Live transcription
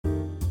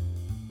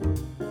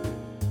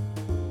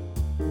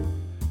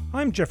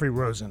I'm Jeffrey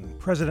Rosen,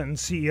 President and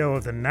CEO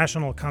of the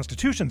National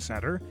Constitution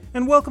Center,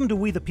 and welcome to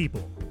We the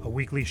People, a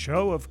weekly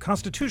show of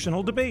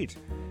constitutional debate.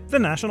 The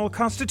National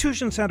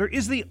Constitution Center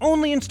is the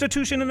only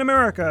institution in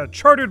America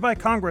chartered by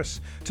Congress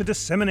to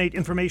disseminate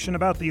information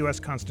about the U.S.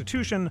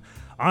 Constitution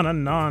on a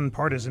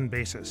nonpartisan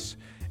basis.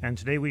 And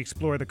today we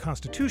explore the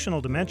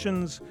constitutional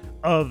dimensions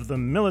of the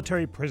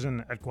military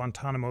prison at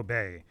Guantanamo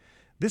Bay.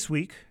 This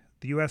week,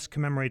 the U.S.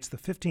 commemorates the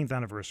 15th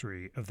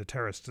anniversary of the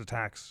terrorist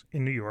attacks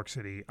in New York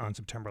City on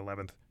September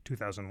 11th,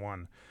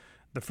 2001.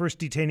 The first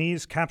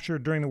detainees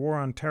captured during the War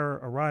on Terror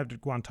arrived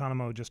at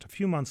Guantanamo just a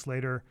few months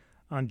later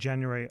on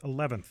January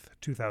 11th,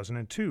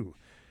 2002.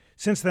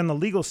 Since then, the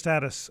legal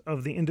status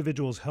of the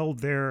individuals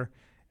held there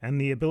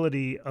and the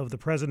ability of the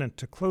president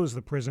to close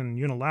the prison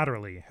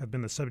unilaterally have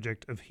been the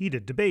subject of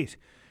heated debate.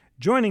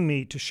 Joining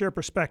me to share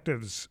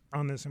perspectives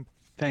on this.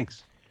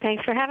 Thanks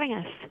for having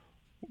us.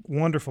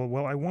 Wonderful.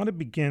 Well, I want to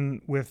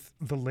begin with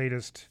the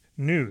latest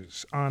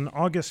news. On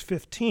August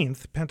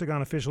 15th,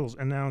 Pentagon officials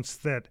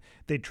announced that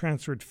they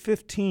transferred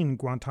 15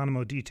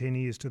 Guantanamo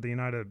detainees to the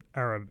United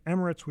Arab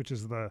Emirates, which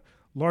is the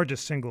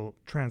largest single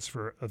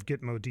transfer of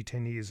Gitmo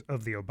detainees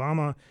of the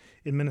Obama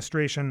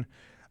administration.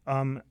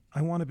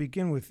 I want to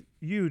begin with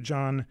you,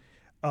 John.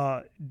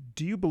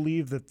 Do you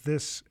believe that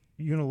this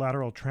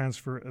unilateral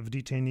transfer of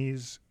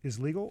detainees is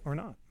legal or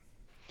not?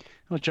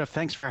 Well, Jeff,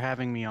 thanks for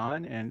having me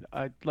on. And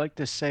I'd like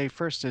to say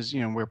first, as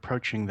you know, we're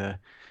approaching the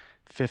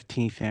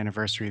 15th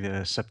anniversary of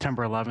the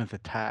September 11th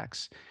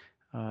attacks.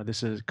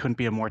 Couldn't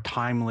be a more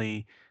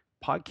timely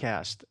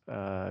podcast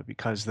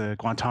because the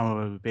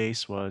Guantanamo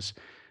base was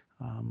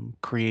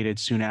created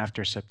soon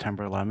after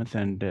September 11th.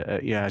 And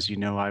as you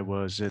know, I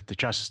was at the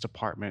Justice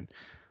Department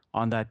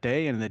on that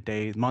day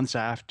and months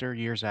after,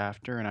 years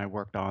after, and I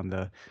worked on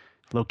the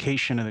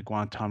location of the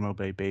Guantanamo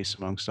Bay base,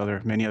 amongst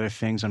many other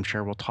things I'm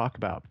sure we'll talk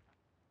about.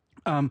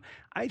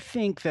 I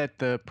think that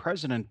the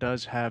president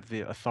does have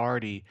the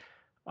authority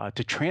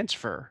to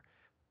transfer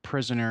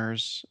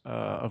prisoners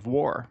of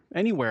war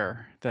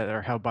anywhere that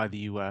are held by the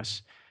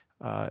U.S.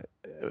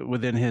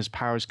 Within his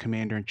powers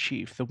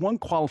commander-in-chief. The one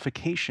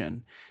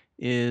qualification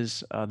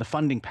is the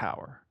funding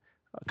power.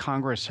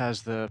 Congress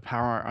has the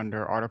power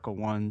under Article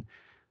 1,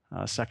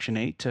 Section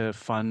 8 to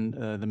fund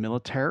the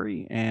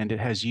military, and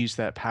it has used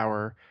that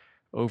power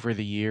over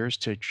the years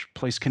to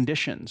place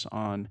conditions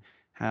on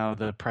how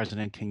the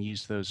president can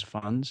use those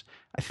funds.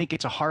 I think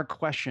it's a hard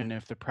question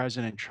if the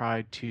president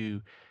tried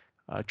to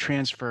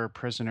transfer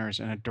prisoners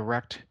in a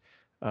directly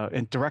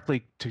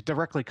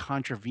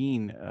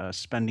contravene a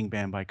spending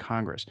ban by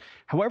Congress.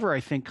 However, I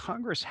think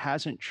Congress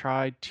hasn't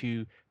tried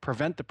to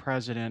prevent the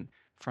president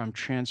from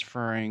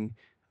transferring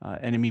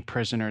enemy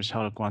prisoners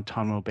held at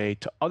Guantanamo Bay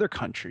to other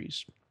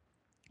countries.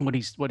 What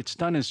it's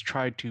done is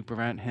tried to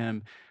prevent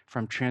him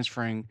from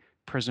transferring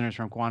prisoners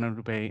from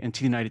Guantanamo Bay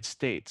into the United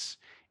States.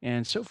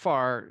 And so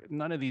far,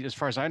 none of these, as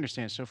far as I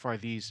understand,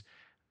 these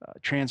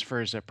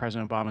transfers that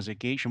President Obama's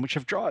engaged in, which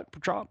have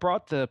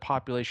brought the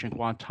population of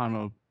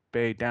Guantanamo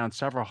Bay down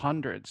several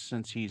hundreds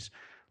since he's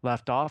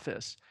left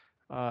office,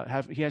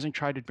 he hasn't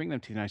tried to bring them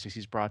to the United States.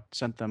 He's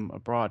sent them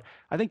abroad.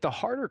 I think the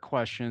harder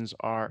questions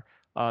are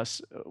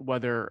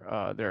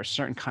whether there are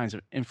certain kinds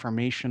of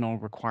informational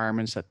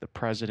requirements that the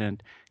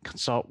president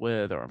consult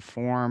with or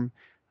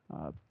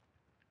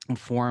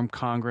inform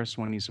Congress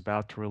when he's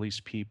about to release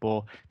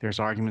people. There's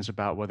arguments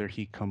about whether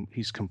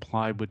he's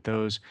complied with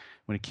those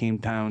when it came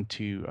down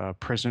to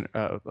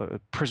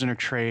prisoner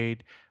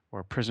trade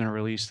or prisoner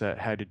release that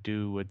had to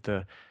do with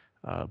the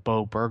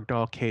Bo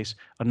Bergdahl case.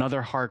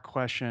 Another hard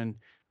question,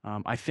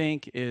 I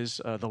think,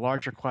 is the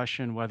larger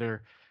question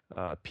whether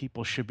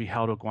people should be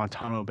held at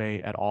Guantanamo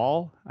Bay at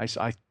all.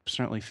 I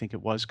certainly think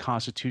it was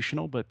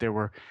constitutional, but there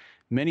were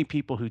many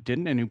people who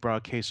didn't and who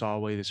brought a case all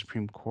the way to the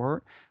Supreme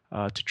Court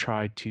to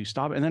try to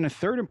stop it. And then a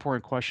third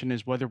important question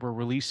is whether we're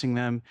releasing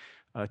them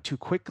too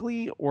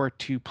quickly or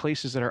to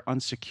places that are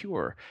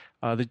unsecure.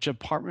 The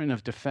Department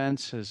of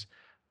Defense has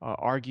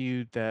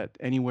argued that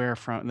anywhere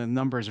from, the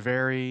numbers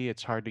vary,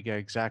 it's hard to get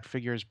exact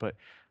figures, but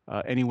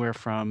anywhere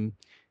from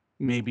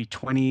maybe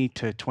 20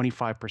 to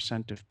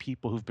 25% of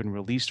people who've been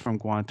released from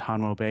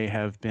Guantanamo Bay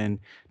have been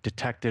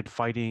detected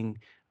fighting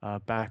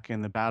back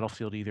in the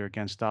battlefield, either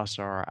against us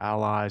or our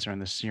allies or in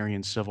the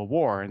Syrian civil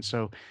war. And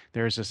so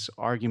there's this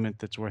argument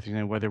that's worth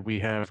whether we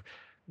have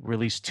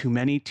released too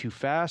many too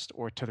fast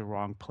or to the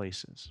wrong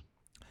places.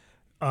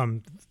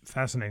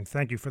 Fascinating.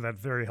 Thank you for that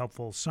very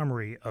helpful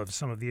summary of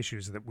some of the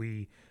issues that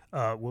we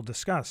will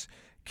discuss.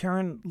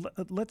 Karen,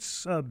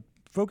 let's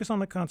focus on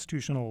the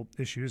constitutional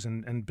issues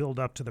and build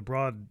up to the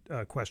broad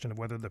question of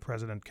whether the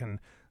president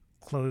can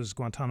close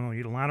Guantanamo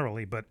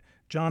unilaterally. But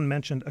John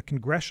mentioned a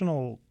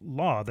congressional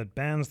law that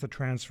bans the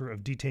transfer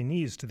of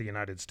detainees to the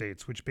United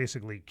States, which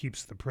basically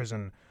keeps the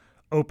prison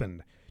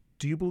open.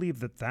 Do you believe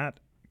that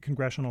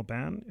congressional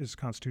ban is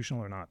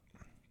constitutional or not?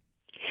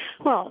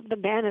 Well, the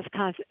ban is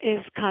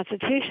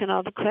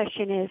constitutional. The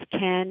question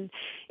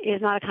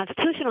is not a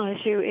constitutional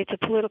issue; it's a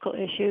political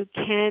issue.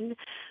 Can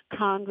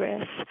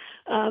Congress,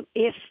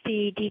 if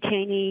the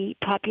detainee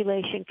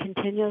population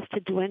continues to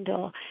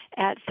dwindle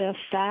at the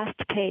fast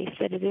pace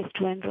that it is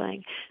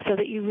dwindling, so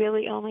that you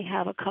really only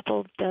have a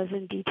couple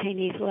dozen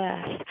detainees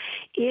left,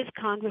 is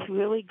Congress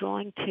really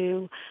going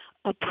to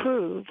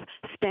approve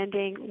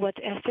spending what's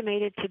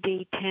estimated to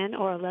be $10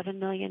 or $11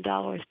 million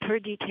per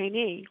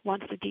detainee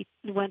once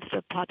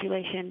the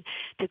population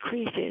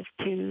decreases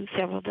to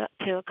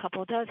to a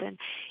couple dozen?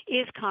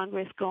 Is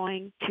Congress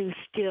going to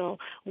still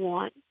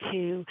want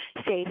to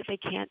say that they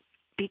can't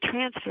be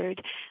transferred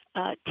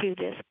to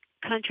this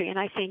country? And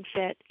I think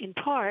that in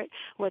part,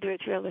 whether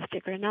it's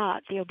realistic or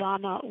not, the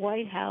Obama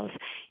White House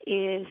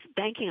is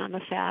banking on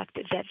the fact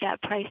that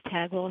that price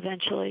tag will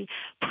eventually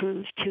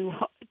prove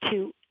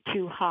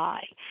too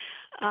high.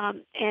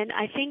 And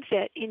I think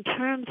that in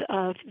terms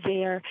of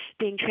their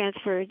being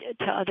transferred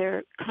to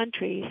other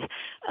countries,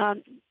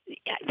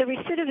 the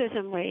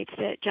recidivism rates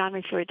that John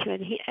referred to,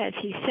 and as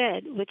he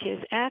said, which is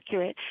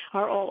accurate,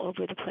 are all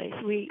over the place.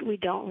 We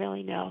don't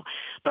really know.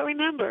 But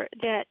remember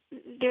that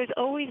there's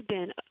always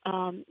been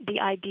the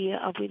idea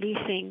of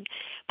releasing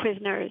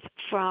prisoners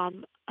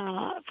from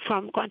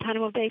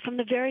Guantanamo Bay from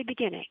the very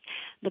beginning.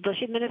 The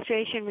Bush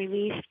administration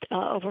released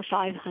over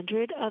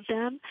 500 of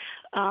them.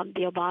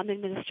 The Obama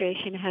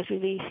administration has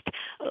released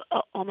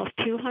almost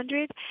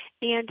 200,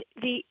 and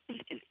it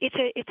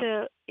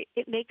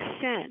makes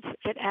sense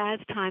that as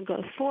time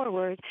goes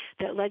forward,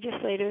 that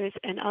legislators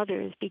and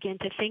others begin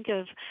to think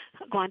of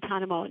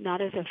Guantanamo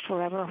not as a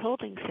forever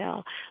holding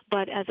cell,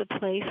 but as a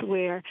place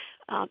where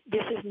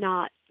this is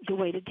not the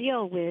way to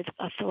deal with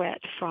a threat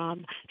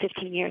from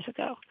 15 years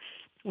ago,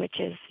 which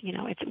is,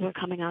 we're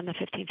coming on the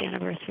 15th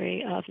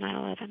anniversary of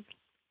 9/11.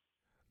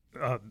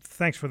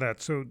 Thanks for that.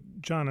 So,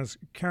 John, as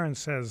Karen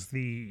says,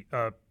 the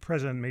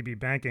president may be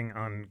banking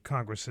on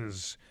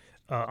Congress's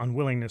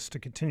unwillingness to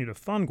continue to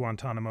fund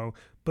Guantanamo,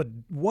 but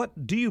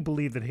what do you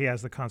believe that he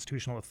has the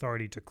constitutional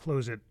authority to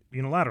close it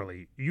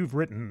unilaterally? You've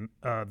written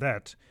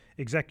that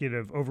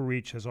executive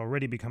overreach has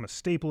already become a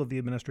staple of the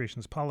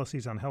administration's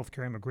policies on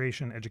healthcare,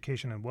 immigration,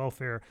 education, and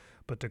welfare,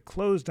 but to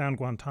close down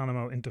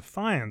Guantanamo in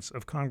defiance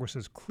of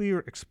Congress's clear,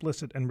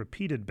 explicit, and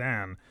repeated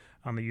ban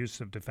on the use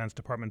of Defense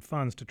Department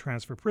funds to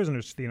transfer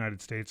prisoners to the United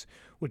States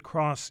would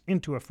cross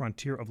into a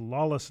frontier of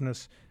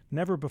lawlessness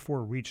never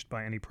before reached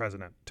by any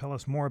president. Tell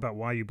us more about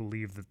why you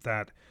believe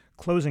that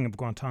closing of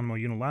Guantanamo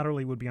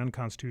unilaterally would be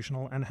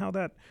unconstitutional and how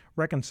that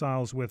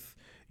reconciles with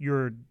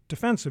your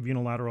defense of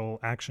unilateral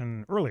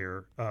action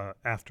earlier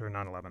after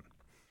 9/11.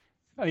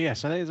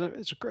 Yes, I think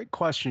it's a great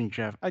question,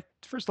 Jeff.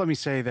 First, let me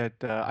say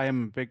that I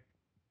am a big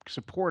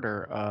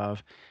supporter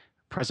of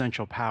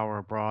presidential power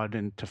abroad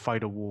and to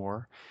fight a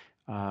war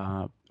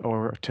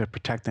or to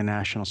protect the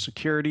national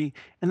security,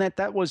 and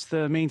that was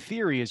the main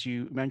theory, as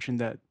you mentioned,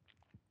 that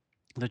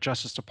the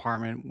Justice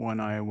Department, when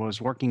I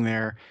was working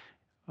there,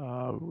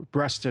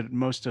 rested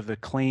most of the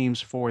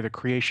claims for the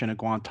creation of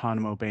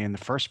Guantanamo Bay in the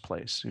first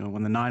place.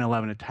 When the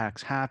 9/11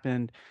 attacks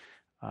happened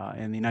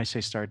and the United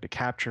States started to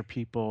capture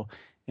people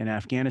in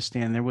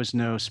Afghanistan, there was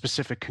no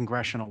specific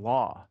congressional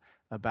law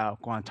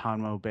about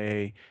Guantanamo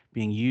Bay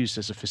being used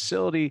as a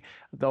facility.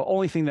 The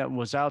only thing that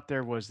was out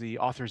there was the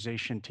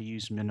authorization to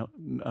use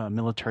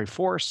military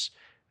force,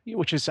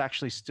 which is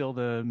actually still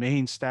the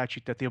main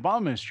statute that the Obama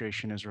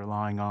administration is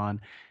relying on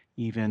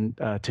even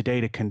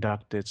today to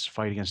conduct its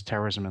fight against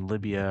terrorism in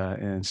Libya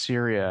and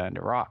Syria and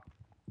Iraq.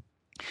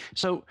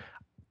 So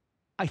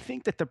I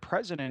think that the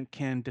president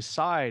can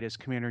decide as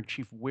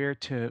commander-in-chief where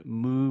to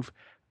move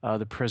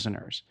the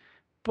prisoners.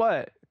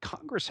 But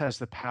Congress has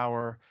the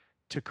power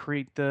to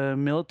create the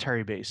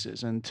military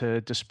bases and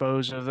to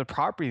dispose of the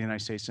property of the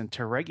United States and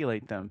to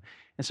regulate them.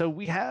 And so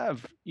we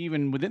have,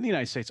 even within the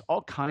United States,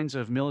 all kinds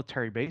of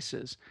military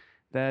bases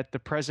that the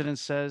president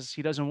says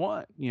he doesn't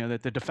want,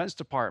 that the Defense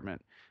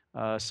Department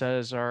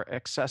says are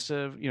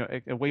excessive,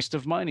 a waste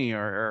of money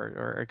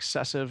or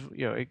excessive,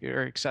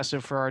 or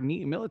excessive for our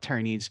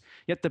military needs.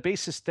 Yet the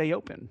bases stay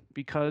open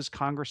because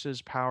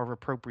Congress's power of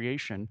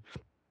appropriation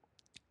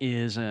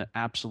is an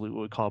absolute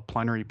what we call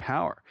plenary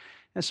power.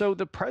 And so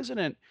the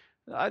president,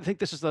 I think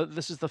this is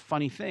the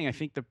funny thing. I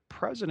think the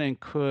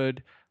president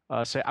could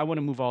say, I want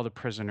to move all the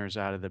prisoners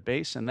out of the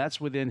base, and that's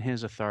within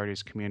his authority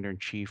as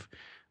commander-in-chief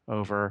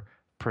over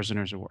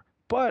prisoners of war.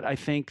 But I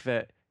think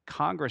that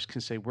Congress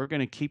can say, we're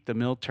going to keep the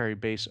military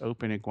base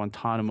open at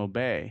Guantanamo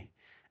Bay,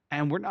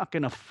 and we're not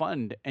going to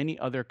fund any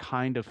other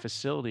kind of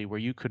facility where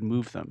you could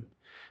move them.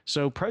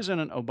 So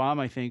President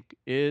Obama, I think,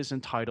 is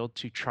entitled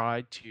to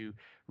try to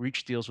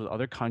reach deals with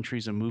other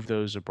countries and move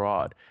those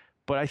abroad.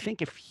 But I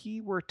think if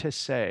he were to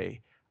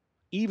say,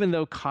 even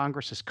though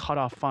Congress has cut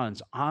off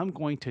funds, I'm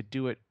going to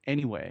do it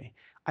anyway,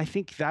 I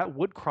think that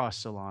would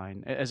cross the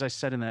line. As I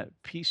said in that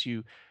piece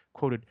you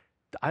quoted,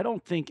 I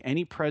don't think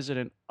any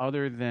president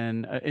other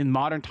than, in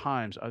modern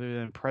times, other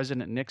than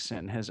President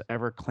Nixon, has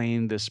ever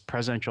claimed this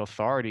presidential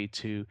authority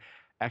to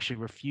actually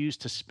refuse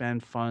to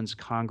spend funds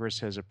Congress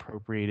has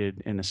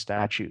appropriated in a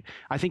statute.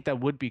 I think that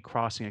would be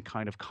crossing a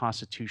kind of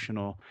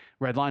constitutional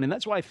red line. And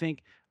that's why I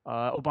think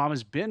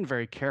Obama's been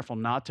very careful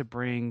not to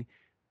bring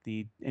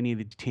any of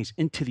the detainees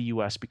into the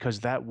U.S. because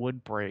that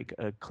would break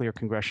a clear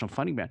congressional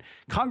funding ban.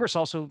 Congress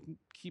also,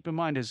 keep in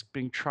mind, has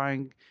been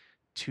trying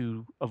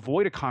to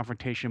avoid a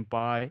confrontation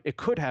by, it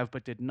could have,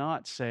 but did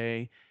not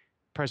say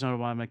President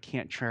Obama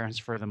can't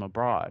transfer them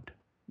abroad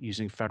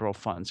using federal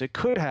funds. It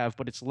could have,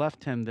 but it's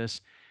left him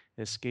this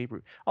escape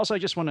route. Also, I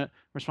just want to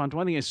respond to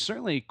one thing. It's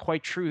certainly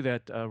quite true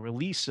that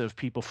release of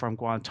people from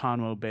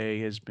Guantanamo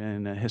Bay has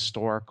been a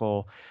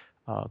historical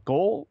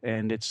goal,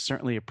 and it's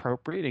certainly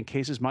appropriate in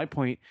cases. My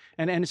point,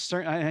 and it's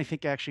certain, I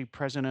think actually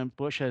President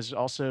Bush has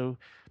also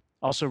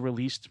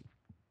released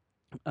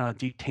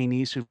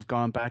detainees who've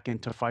gone back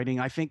into fighting.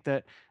 I think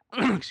that,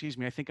 excuse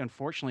me, I think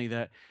unfortunately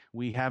that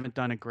we haven't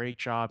done a great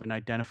job in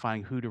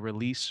identifying who to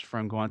release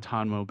from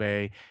Guantanamo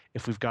Bay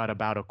if we've got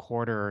about a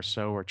quarter or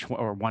so,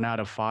 or 1 out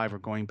of 5 are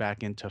going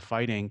back into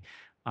fighting.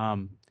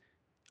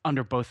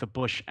 Under both the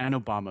Bush and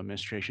Obama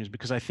administrations,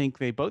 because I think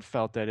they both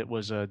felt that it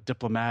was a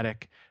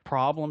diplomatic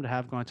problem to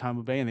have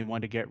Guantanamo Bay and they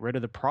wanted to get rid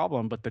of the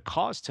problem. But the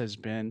cost has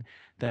been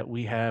that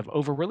we have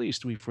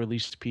over-released. We've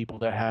released people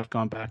that have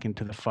gone back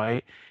into the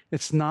fight.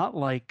 It's not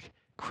like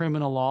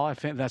criminal law. I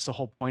think that's the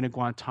whole point of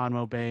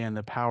Guantanamo Bay and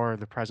the power of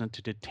the president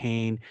to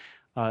detain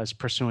is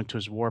pursuant to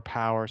his war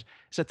powers.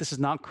 Is that this is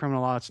not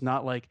criminal law. It's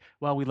not like,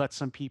 well, we let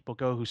some people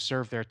go who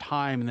serve their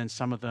time and then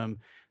some of them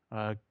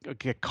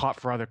get caught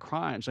for other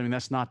crimes. I mean,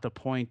 that's not the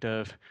point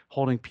of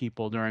holding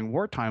people during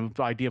wartime.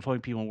 The idea of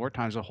holding people in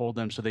wartime is to hold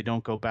them so they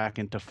don't go back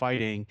into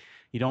fighting.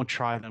 You don't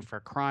try them for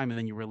a crime, and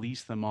then you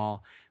release them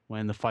all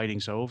when the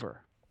fighting's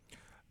over.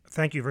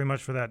 Thank you very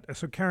much for that.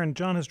 So, Karen,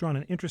 John has drawn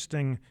an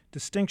interesting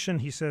distinction.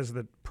 He says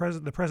that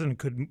the president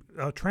could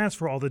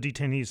transfer all the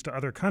detainees to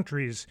other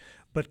countries,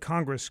 but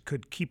Congress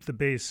could keep the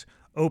base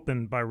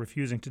open by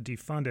refusing to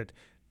defund it.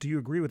 Do you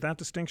agree with that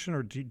distinction,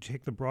 or do you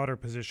take the broader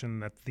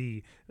position that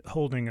the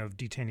holding of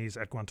detainees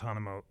at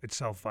Guantanamo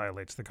itself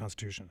violates the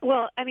Constitution?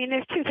 Well, I mean,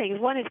 there's two things.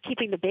 One is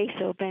keeping the base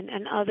open,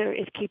 and other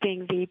is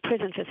keeping the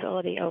prison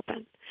facility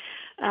open.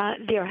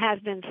 There has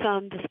been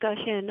some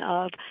discussion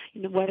of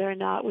whether or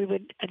not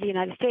the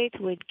United States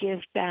would give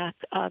back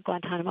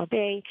Guantanamo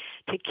Bay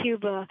to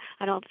Cuba.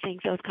 I don't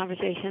think those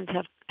conversations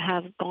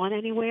have gone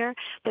anywhere,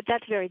 but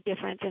that's very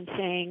different than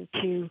saying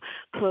to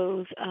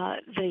close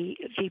the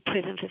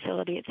prison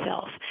facility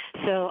itself.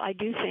 So I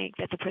do think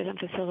that the prison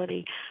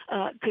facility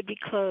could be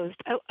closed.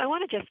 I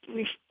want to just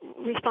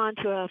respond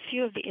to a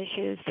few of the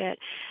issues that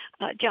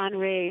John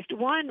raised.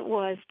 One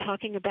was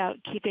talking about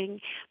keeping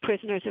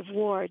prisoners of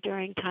war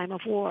during time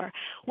of war.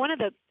 One of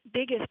the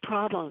biggest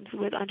problems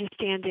with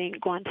understanding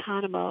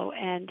Guantanamo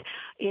and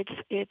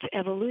its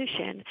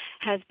evolution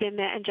has been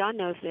that, and John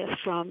knows this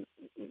from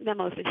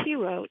memos that he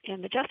wrote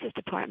in the Justice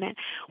Department,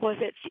 was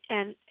that,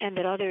 and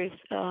that others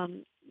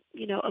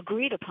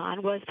agreed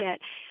upon, was that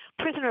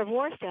prisoner of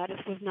war status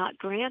was not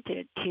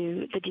granted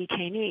to the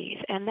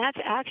detainees. And that's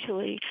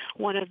actually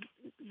one of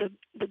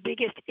the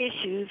biggest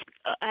issues,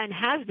 and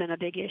has been a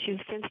big issue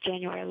since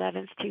January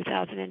 11th,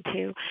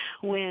 2002,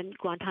 when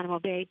Guantanamo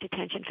Bay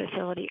Detention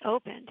Facility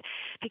opened,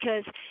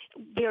 because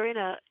they're in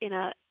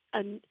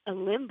a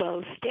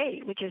limbo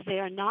state, which is they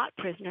are not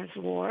prisoners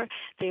of war.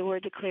 They were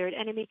declared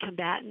enemy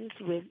combatants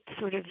with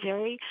sort of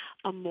very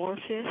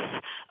amorphous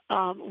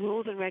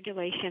rules and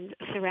regulations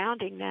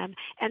surrounding them,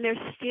 and they're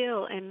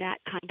still in that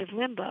kind of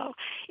limbo.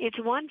 It's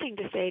one thing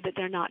to say that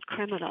they're not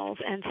criminals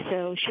and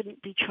so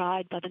shouldn't be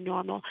tried by the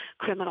normal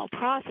criminal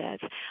process.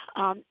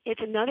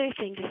 It's another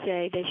thing to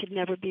say they should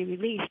never be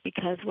released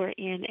because we're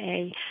in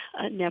a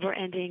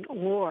never-ending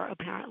war,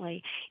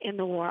 apparently, in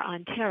the war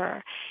on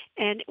terror.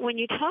 And when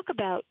you talk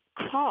about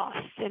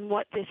costs and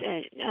what this,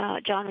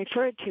 John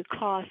referred to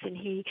costs, and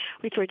he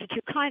referred to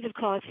two kinds of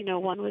costs.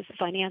 One was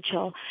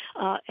financial,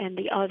 and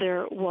the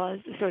other was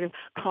sort of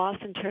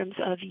cost in terms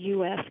of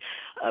U.S.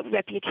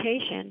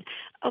 Reputation.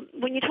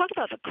 When you talk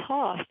about the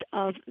cost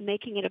of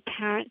making it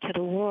apparent to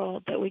the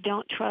world that we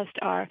don't trust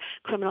our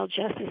criminal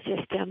justice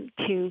system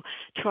to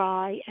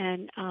try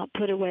and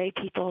put away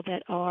people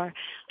that are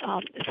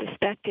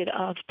suspected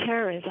of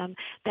terrorism,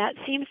 that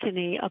seems to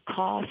me a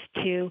cost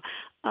to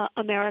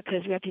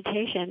America's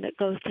reputation that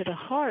goes to the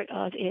heart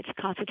of its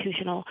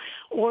constitutional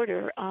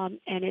order and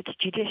its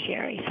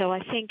judiciary. So I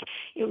think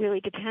it really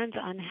depends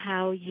on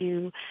how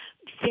you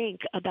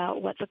think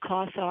about what the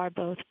costs are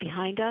both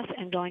behind us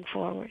and going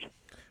forward.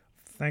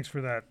 Thanks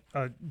for that.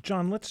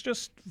 John, let's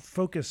just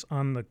focus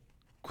on the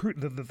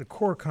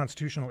core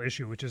constitutional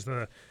issue, which is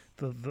the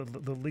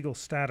legal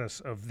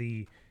status of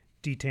the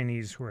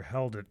detainees who are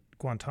held at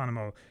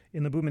Guantanamo.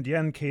 In the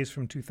Boumediene case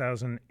from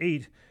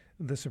 2008,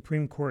 the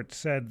Supreme Court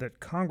said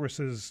that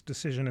Congress's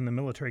decision in the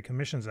Military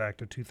Commissions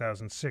Act of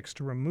 2006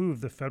 to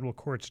remove the federal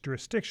court's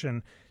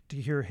jurisdiction to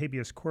hear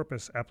habeas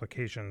corpus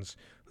applications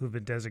who've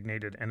been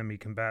designated enemy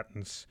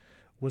combatants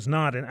was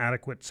not an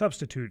adequate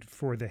substitute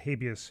for the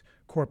habeas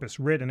corpus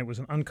writ, and it was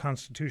an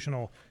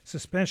unconstitutional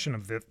suspension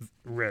of the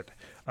writ.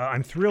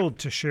 I'm thrilled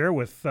to share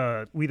with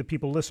We the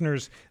People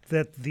listeners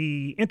that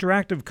the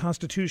Interactive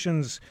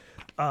Constitutions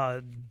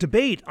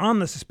debate on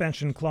the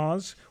suspension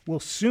clause will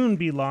soon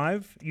be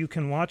live. You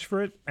can watch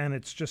for it, and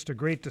it's just a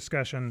great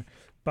discussion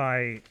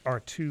by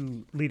our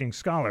two leading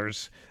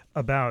scholars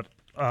about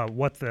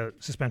what the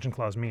suspension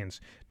clause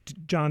means.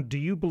 John, do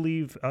you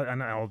believe,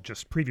 and I'll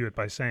just preview it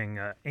by saying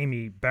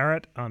Amy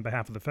Barrett, on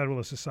behalf of the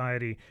Federalist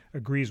Society,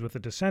 agrees with the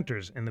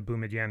dissenters in the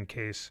Boumediene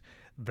case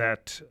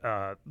that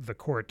the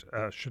court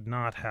should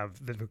not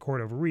have, that the court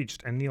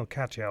overreached, and Neil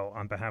Katyal,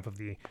 on behalf of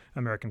the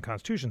American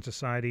Constitution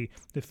Society,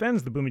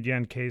 defends the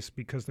Boumediene case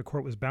because the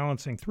court was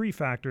balancing three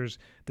factors: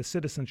 the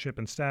citizenship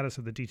and status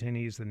of the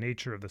detainees, the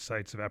nature of the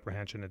sites of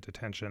apprehension and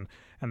detention,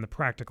 and the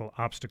practical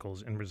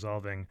obstacles in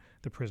resolving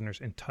the prisoner's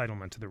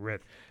entitlement to the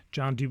writ.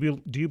 John, do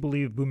you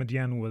believe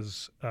Boumediene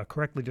was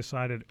correctly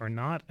decided or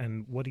not,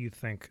 and what do you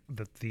think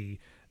that the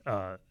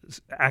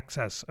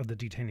access of the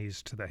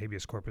detainees to the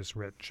habeas corpus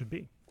writ should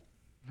be?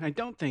 I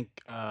don't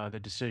think the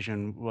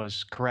decision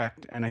was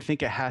correct, and I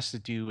think it has to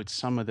do with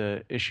some of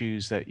the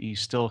issues that you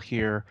still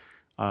hear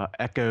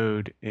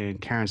echoed in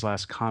Karen's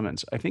last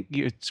comments. I think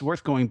it's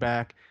worth going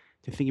back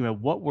to thinking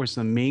about what was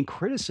the main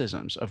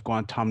criticisms of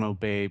Guantanamo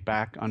Bay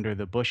back under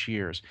the Bush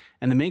years.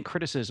 And the main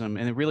criticism,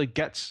 and it really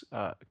gets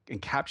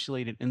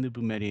encapsulated in the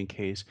Boumediene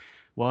case,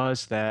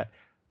 was that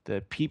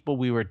the people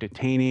we were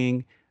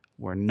detaining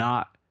were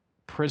not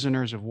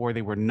prisoners of war.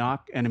 They were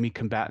not enemy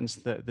combatants.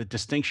 The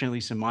distinction, at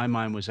least in my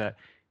mind, was that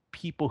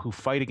people who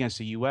fight against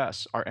the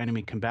U.S. are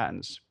enemy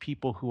combatants.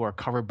 People who are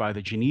covered by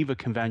the Geneva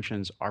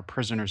Conventions are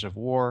prisoners of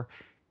war.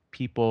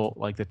 People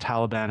like the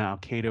Taliban and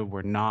Al-Qaeda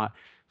were not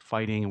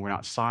fighting and were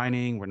not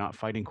signing, were not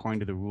fighting according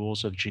to the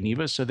rules of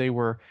Geneva. So they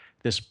were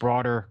this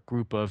broader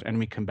group of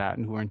enemy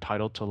combatant who are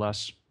entitled to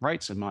less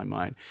rights, in my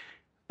mind.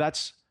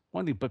 That's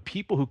one thing. But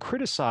people who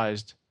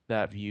criticized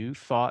that view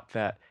thought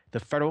that the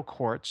federal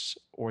courts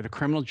or the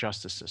criminal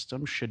justice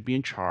system should be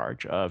in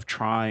charge of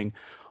trying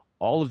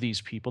all of these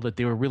people, that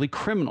they were really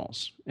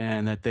criminals,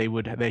 and that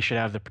they should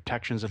have the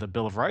protections of the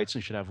Bill of Rights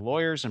and should have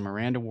lawyers and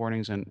Miranda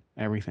warnings and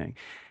everything.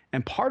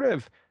 And part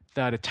of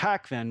that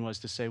attack then was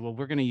to say, well,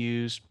 we're going to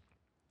use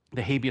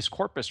the habeas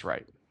corpus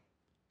right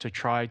to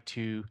try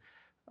to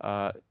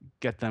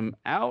get them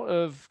out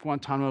of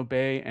Guantanamo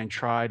Bay and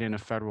tried in a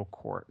federal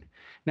court.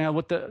 Now,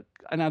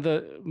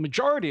 the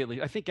majority, at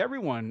least, I think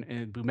everyone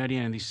in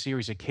Boumediene in these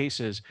series of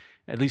cases,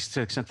 at least to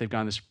the extent they've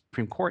gone to the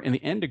Supreme Court, in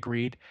the end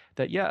agreed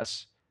that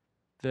yes,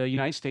 the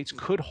United States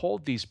could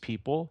hold these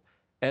people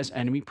as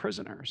enemy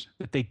prisoners,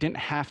 that they didn't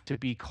have to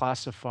be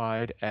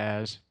classified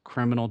as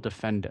criminal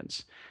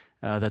defendants,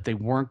 that they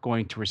weren't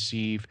going to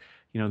receive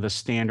the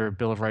standard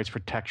Bill of Rights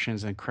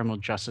protections and criminal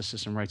justice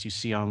system rights you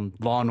see on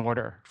Law and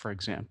Order, for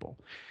example.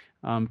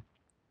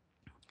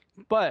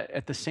 But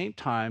at the same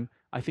time,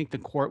 I think the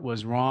court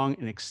was wrong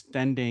in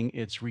extending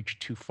its reach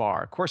too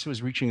far. Of course, it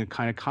was reaching a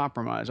kind of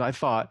compromise. I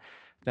thought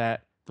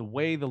that the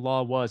way the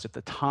law was at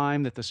the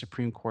time that the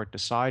Supreme Court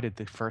decided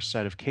the first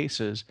set of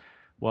cases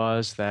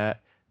was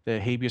that the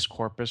habeas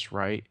corpus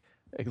right,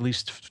 at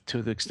least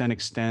to the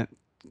extent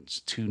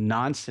to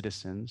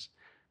non-citizens,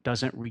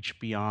 doesn't reach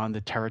beyond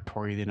the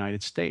territory of the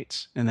United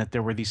States, and that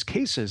there were these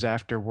cases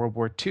after World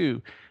War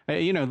II.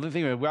 The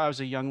thing, I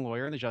was a young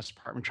lawyer in the Justice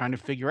Department trying to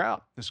figure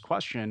out this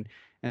question,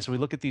 and so we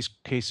look at these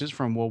cases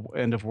from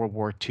end of World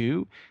War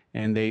II,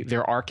 and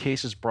there are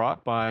cases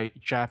brought by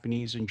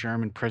Japanese and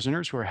German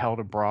prisoners who are held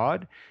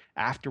abroad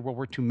after World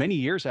War II, many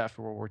years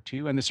after World War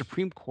II, and the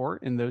Supreme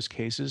Court in those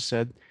cases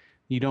said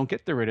you don't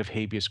get the writ of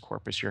habeas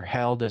corpus. You're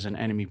held as an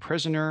enemy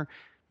prisoner.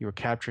 You were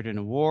captured in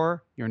a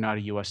war, you're not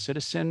a U.S.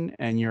 citizen,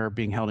 and you're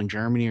being held in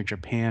Germany or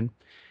Japan,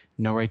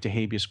 no right to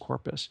habeas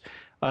corpus.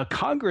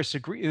 Congress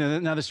agreed.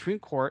 Now, the Supreme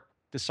Court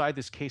decided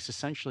this case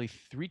essentially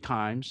 3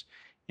 times,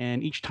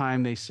 and each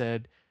time they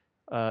said,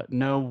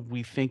 no,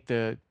 we think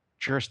the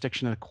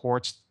jurisdiction of the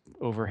courts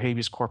over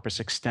habeas corpus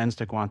extends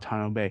to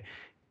Guantanamo Bay.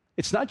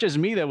 It's not just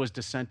me that was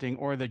dissenting,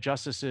 or the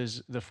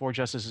 4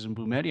 justices in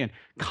Boumediene.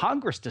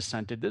 Congress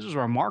dissented. This was a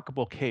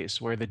remarkable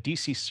case where the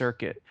D.C.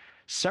 Circuit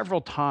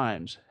several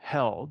times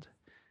held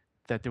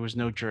that there was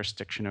no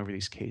jurisdiction over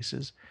these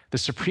cases. The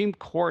Supreme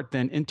Court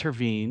then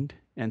intervened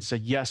and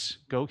said, yes,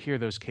 go hear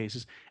those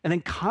cases. And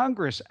then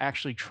Congress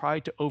actually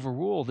tried to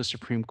overrule the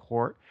Supreme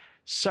Court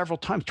several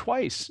times,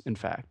 twice, in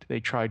fact. They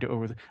tried to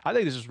overrule. I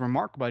think this is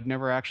remarkable. I'd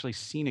never actually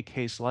seen a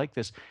case like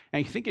this.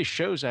 And I think it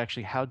shows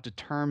actually how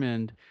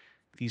determined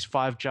these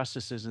 5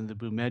 justices in the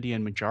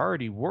Boumediene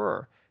majority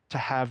were to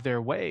have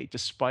their way,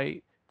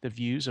 despite the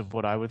views of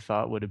what I would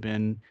thought would have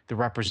been the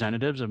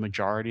representatives of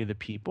majority of the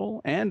people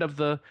and of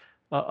the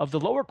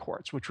lower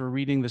courts, which were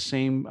reading the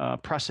same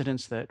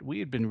precedents that we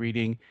had been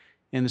reading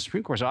in the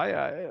Supreme Court.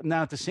 So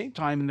now at the same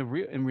time,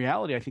 in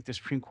reality, I think the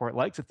Supreme Court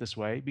likes it this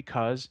way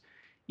because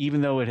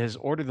even though it has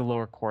ordered the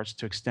lower courts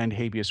to extend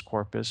habeas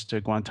corpus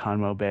to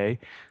Guantanamo Bay,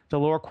 the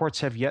lower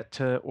courts have yet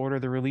to order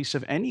the release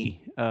of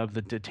any of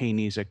the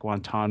detainees at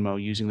Guantanamo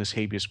using this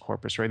habeas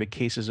corpus, right? The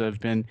cases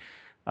have been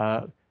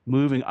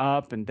moving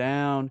up and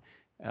down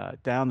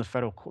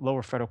the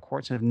lower federal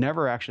courts, and have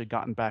never actually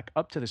gotten back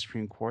up to the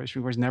Supreme Court. The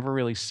Supreme Court has never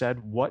really said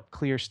what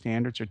clear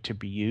standards are to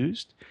be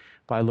used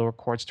by lower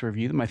courts to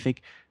review them. I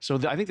think so.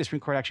 I think the Supreme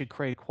Court actually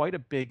created quite a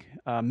big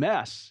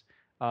mess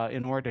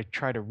in order to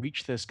try to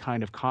reach this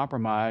kind of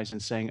compromise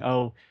and saying,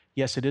 oh,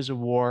 yes, it is a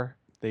war.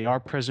 They are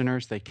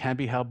prisoners. They can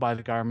be held by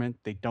the government.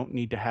 They don't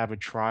need to have a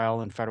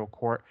trial in federal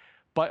court.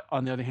 But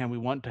on the other hand, we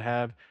want to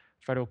have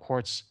federal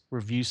courts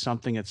review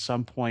something at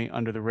some point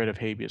under the writ of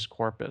habeas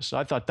corpus. So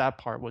I thought that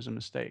part was a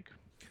mistake.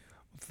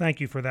 Thank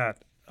you for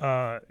that.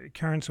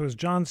 Karen, so as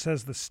John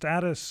says, the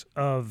status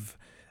of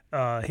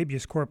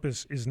habeas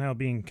corpus is now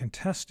being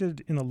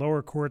contested in the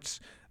lower courts.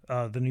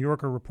 The New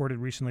Yorker reported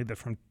recently that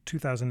from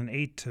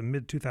 2008 to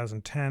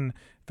mid-2010,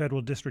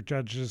 federal district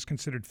judges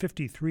considered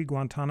 53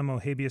 Guantanamo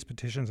habeas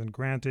petitions and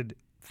granted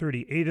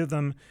 38 of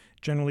them.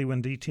 Generally,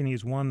 when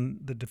detainees won,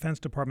 the Defense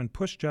Department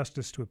pushed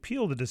justice to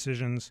appeal the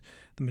decisions.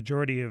 The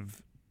majority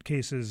of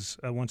cases,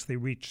 once they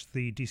reached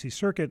the D.C.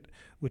 Circuit,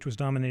 which was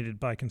dominated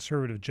by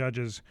conservative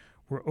judges,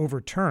 were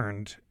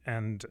overturned.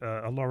 And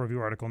a law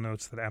review article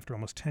notes that after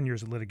almost 10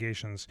 years of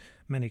litigations,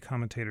 many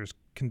commentators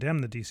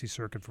condemned the D.C.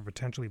 Circuit for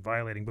potentially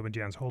violating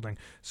Boumedienne's holding.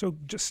 So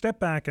just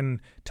step back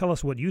and tell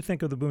us what you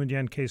think of the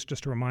Boumedienne case,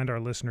 just to remind our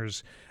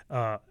listeners.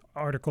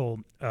 Article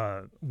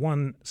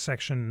 1,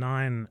 Section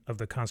 9 of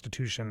the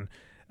Constitution,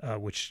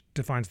 which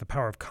defines the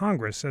power of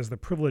Congress, says the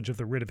privilege of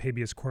the writ of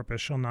habeas corpus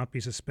shall not be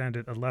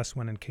suspended unless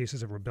when in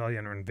cases of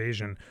rebellion or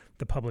invasion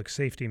the public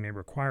safety may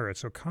require it.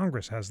 So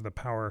Congress has the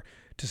power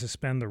to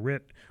suspend the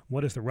writ.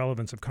 What is the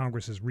relevance of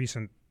Congress's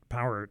recent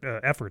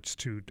efforts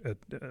to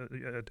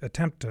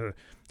attempt to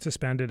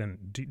suspend it, and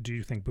do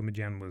you think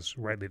Boumedienne was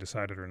rightly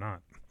decided or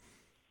not?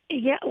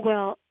 Yeah,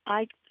 well,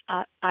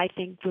 I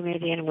think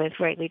Boumedienne was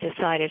rightly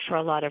decided for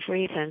a lot of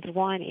reasons.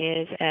 One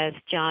is, as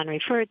John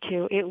referred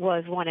to, it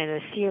was one in a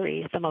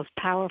series, the most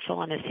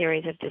powerful in a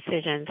series of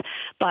decisions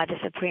by the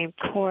Supreme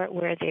Court,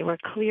 where they were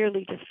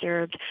clearly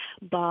disturbed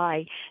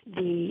by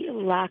the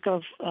lack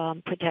of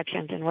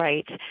protections and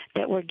rights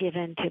that were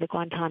given to the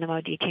Guantanamo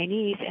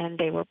detainees, and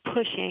they were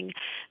pushing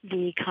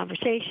the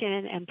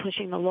conversation and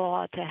pushing the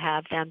law to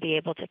have them be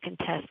able to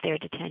contest their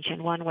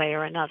detention one way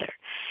or another.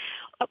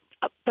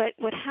 But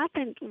what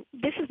happened,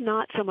 this is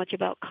not so much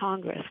about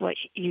Congress, what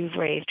you've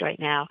raised right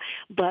now,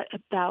 but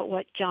about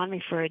what John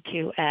referred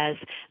to as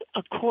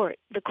a court,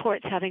 the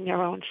courts having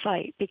their own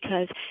fight,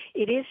 because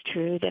it is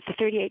true that the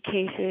 38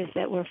 cases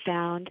that were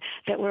found,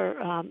 that were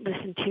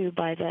listened to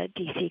by the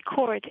D.C.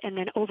 court and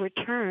then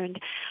overturned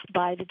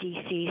by the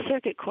D.C.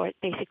 Circuit Court,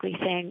 basically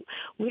saying,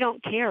 we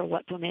don't care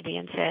what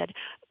Boumedienne said.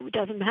 It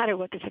doesn't matter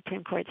what the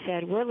Supreme Court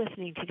said. We're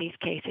listening to these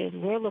cases.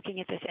 We're looking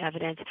at this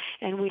evidence,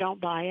 and we don't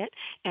buy it.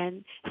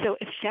 And so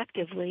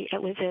effectively,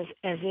 it was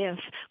as if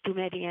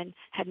Boumedienne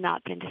had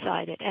not been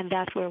decided, and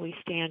that's where we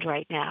stand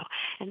right now.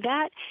 And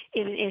that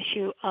is an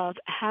issue of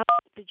how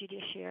the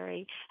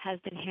judiciary has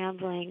been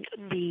handling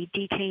the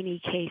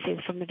detainee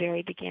cases from the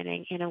very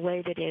beginning in a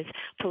way that is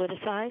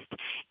politicized,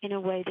 in a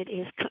way that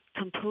is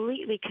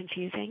completely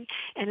confusing,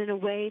 and in a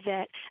way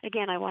that,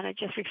 again, I want to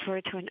just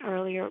refer to an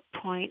earlier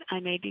point I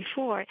made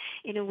before,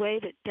 in a way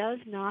that does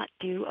not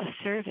do a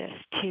service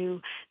to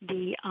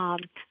the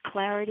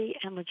clarity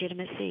and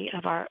legitimacy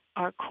of our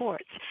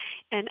courts.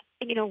 And,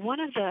 you know, one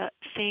of the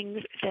things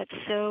that's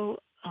so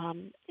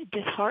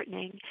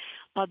disheartening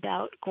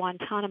about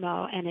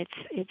Guantanamo and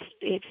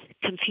its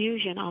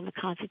confusion on the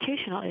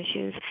constitutional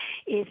issues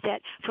is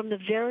that from the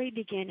very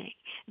beginning,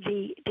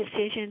 the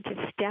decision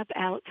to step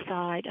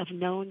outside of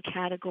known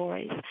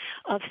categories,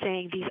 of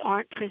saying these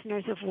aren't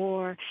prisoners of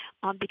war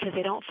because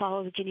they don't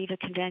follow the Geneva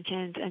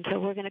Conventions, and so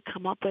we're going to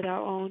come up with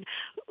our own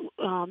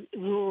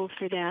rules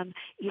for them,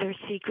 either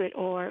secret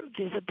or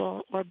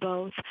visible or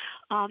both,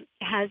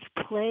 has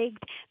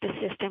plagued the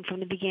system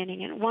from the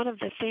beginning. And one of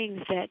the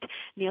things that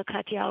Neil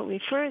Katyal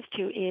refers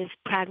to is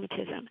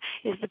pragmatism,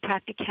 is the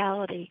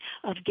practicality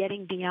of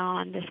getting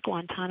beyond this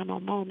Guantanamo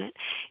moment.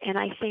 And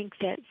I think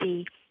that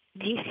the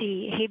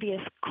D.C.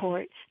 habeas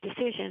court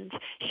decisions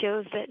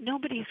shows that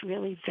nobody's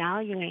really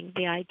valuing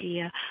the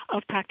idea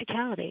of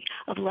practicality,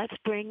 of let's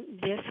bring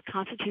this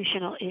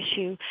constitutional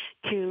issue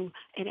to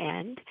an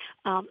end,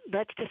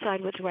 let's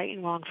decide what's right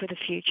and wrong for the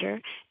future,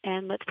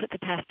 and let's put the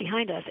past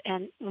behind us.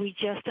 And we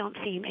just don't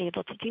seem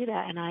able to do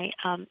that.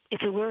 And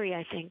it's a worry,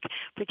 I think,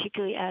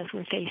 particularly as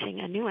we're facing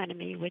a new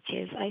enemy, which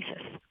is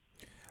ISIS.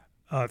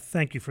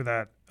 Thank you for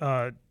that.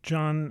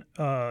 John,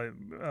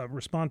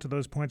 respond to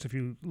those points if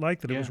you like,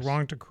 that Yes. It was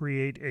wrong to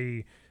create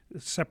a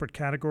separate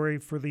category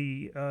for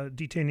the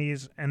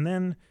detainees, and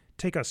then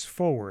take us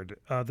forward.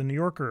 The New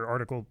Yorker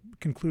article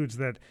concludes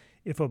that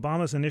if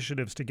Obama's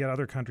initiatives to get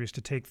other countries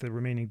to take the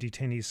remaining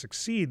detainees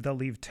succeed, they'll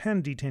leave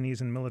 10 detainees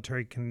in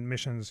military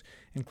commissions,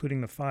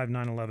 including the 5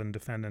 9/11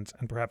 defendants,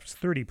 and perhaps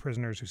 30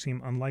 prisoners who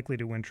seem unlikely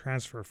to win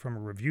transfer from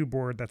a review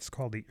board that's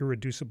called the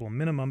irreducible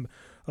minimum.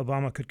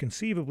 Obama could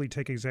conceivably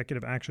take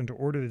executive action to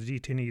order the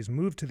detainees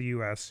moved to the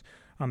U.S.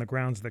 on the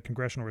grounds that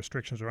congressional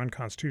restrictions are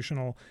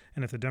unconstitutional,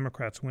 and if the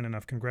Democrats win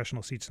enough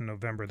congressional seats in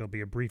November, there'll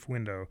be a brief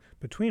window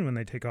between when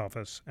they take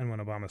office and when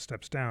Obama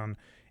steps down,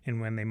 and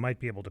when they might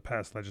be able to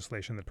pass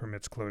legislation that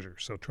permits closure.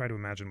 So try to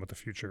imagine what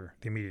the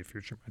immediate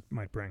future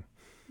might bring.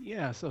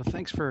 Yeah, so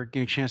thanks for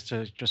getting a chance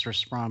to just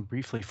respond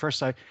briefly.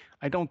 First, I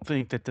don't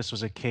think that this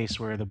was a case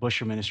where the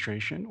Bush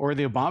administration or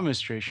the Obama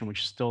administration,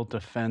 which still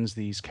defends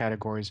these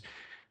categories,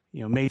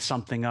 made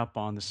something up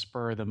on the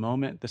spur of the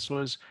moment. This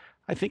was,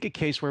 I think, a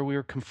case where we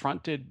were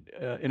confronted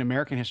in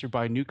American history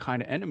by a new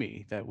kind of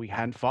enemy that we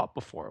hadn't fought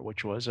before,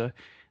 which was a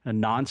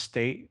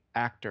non-state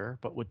actor,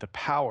 but with the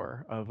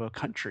power of a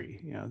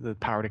country, the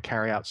power to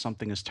carry out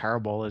something as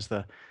terrible as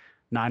the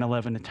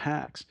 9/11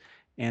 attacks.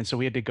 And so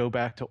we had to go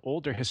back to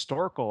older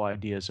historical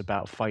ideas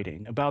about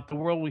fighting, about the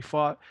world we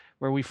fought,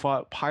 where we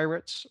fought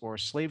pirates or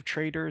slave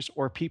traders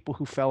or people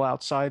who fell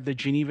outside the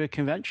Geneva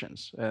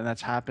Conventions. And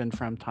that's happened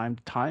from time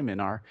to time in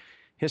our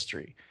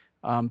history.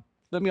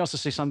 Let me also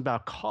say something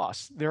about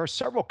costs. There are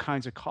several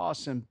kinds of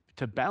costs, and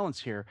to balance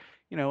here,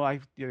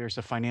 there's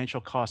a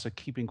financial cost of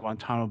keeping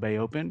Guantanamo Bay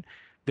open.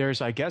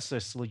 There's, I guess,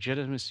 this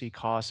legitimacy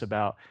cost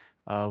about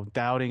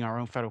doubting our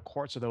own federal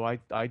courts, although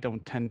I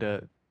don't tend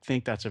to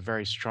think that's a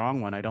very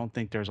strong one. I don't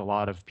think there's a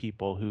lot of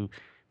people who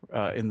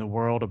in the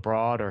world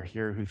abroad or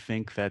here who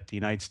think that the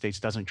United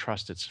States doesn't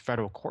trust its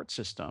federal court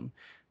system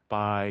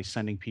by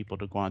sending people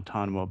to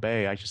Guantanamo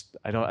Bay. I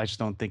just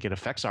don't think it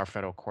affects our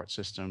federal court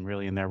system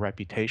really in their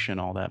reputation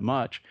all that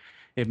much.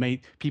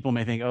 People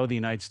may think, oh, the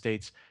United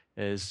States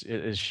is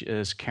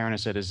as Karen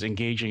has said, is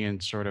engaging in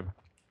sort of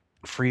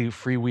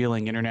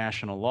freewheeling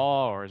international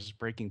law or is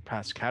breaking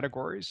past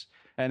categories.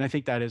 And I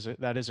think that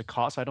is a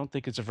cost. I don't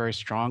think it's a very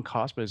strong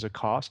cost, but it's a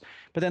cost.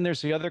 But then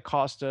there's the other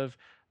cost of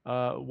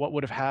what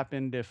would have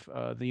happened if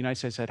the United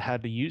States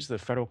had to use the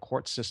federal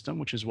court system,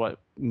 which is what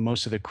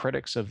most of the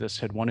critics of this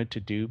had wanted to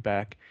do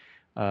back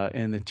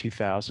in the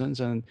 2000s,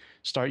 and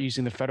start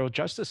using the federal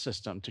justice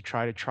system to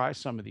try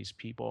some of these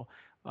people.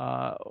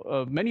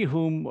 Many of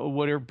whom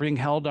would being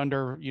held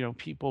under,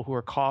 people who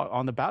are caught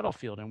on the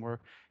battlefield, and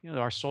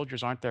our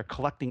soldiers aren't there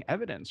collecting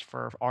evidence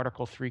for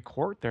Article 3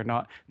 court. They're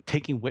not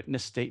taking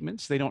witness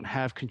statements. They don't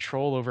have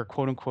control over,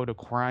 quote unquote, a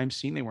crime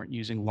scene. They weren't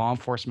using law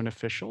enforcement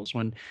officials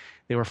when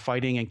they were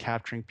fighting and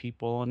capturing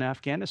people in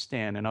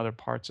Afghanistan and other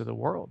parts of the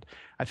world.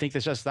 I think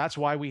that's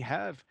why we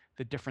have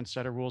the different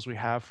set of rules we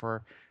have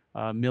for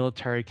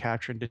military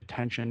capture and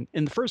detention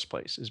in the first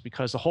place, is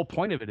because the whole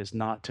point of it is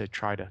not to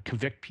try to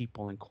convict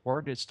people in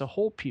court. It's to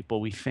hold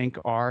people we think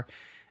are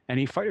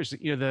any fighters.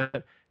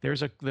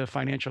 The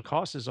financial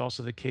cost is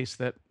also the case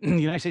that the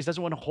United States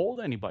doesn't want to hold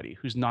anybody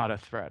who's not a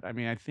threat. I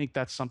mean, I think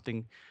that's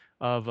something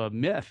of a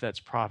myth that's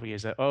propagated,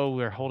 is that, oh,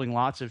 we're holding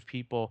lots of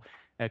people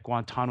at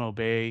Guantanamo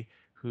Bay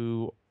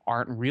who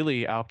aren't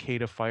really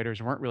Al-Qaeda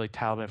fighters, weren't really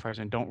Taliban fighters,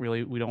 and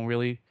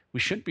we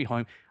shouldn't be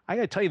holding. I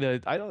got to tell you,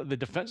 the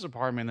Defense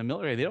Department and the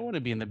military, they don't want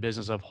to be in the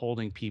business of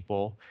holding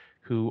people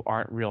who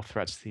aren't real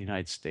threats to the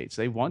United States.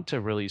 They want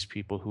to release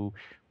people who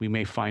we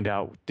may find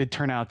out did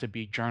turn out to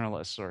be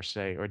journalists or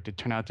did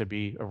turn out to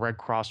be a Red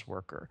Cross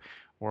worker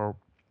or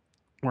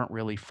weren't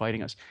really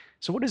fighting us.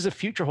 So what does the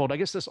future hold? I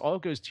guess this all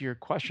goes to your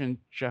question,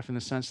 Jeff, in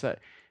the sense that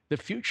the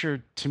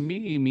future to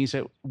me means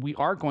that we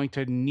are going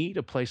to need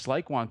a place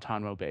like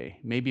Guantanamo Bay.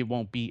 Maybe it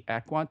won't be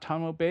at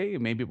Guantanamo Bay,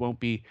 maybe it won't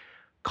be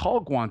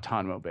called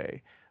Guantanamo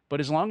Bay. But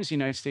as long as the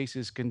United States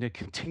is going to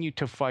continue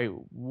to fight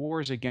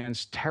wars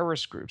against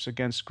terrorist groups,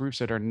 against groups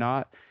that are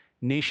not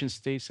nation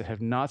states, that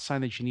have not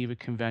signed the Geneva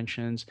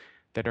Conventions,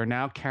 that are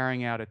now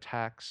carrying out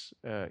attacks,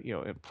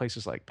 in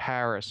places like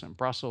Paris and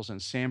Brussels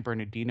and San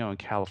Bernardino in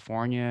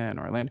California and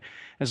Orlando.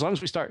 As long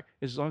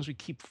as we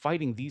keep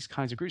fighting these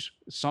kinds of groups,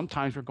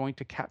 sometimes we're going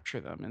to capture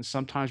them, and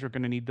sometimes we're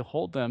going to need to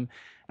hold them.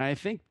 And I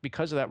think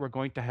because of that, we're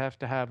going to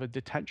have a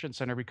detention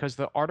center, because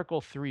the Article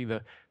 3,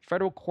 the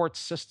federal court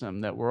system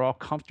that we're all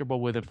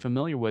comfortable with and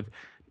familiar with,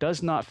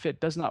 does not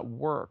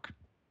work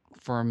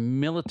for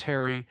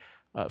military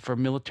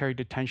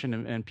detention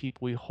and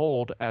people we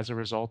hold as a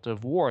result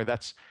of war.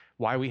 That's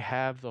why we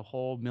have the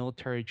whole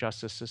military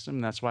justice system.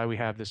 That's why we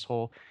have this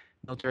whole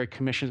military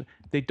commission.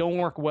 They don't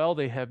work well.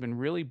 They have been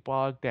really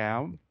bogged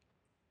down.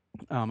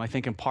 I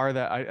think part of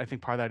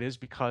that is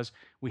because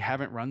we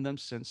haven't run them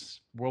since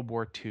World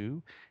War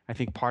II. I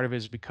think part of it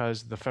is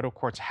because the federal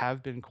courts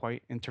have been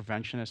quite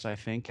interventionist, I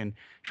think, in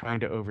trying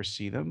to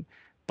oversee them,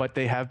 but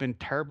they have been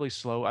terribly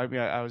slow. I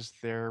mean, I was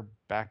there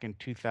back in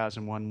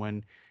 2001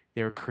 when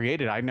they were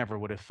created. I never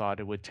would have thought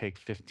it would take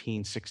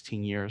 15,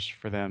 16 years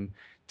for them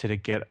to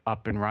get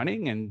up and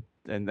running. And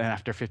then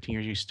after 15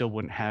 years, you still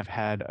wouldn't have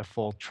had a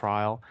full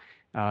trial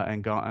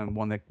and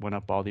one that went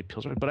up all the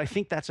appeals. But I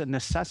think that's a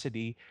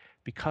necessity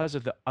because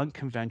of the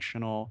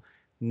unconventional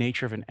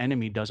nature of an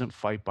enemy doesn't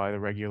fight by the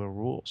regular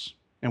rules.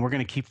 And we're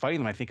going to keep fighting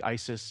them. I think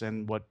ISIS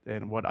and what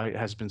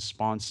has been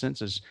spawned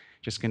since is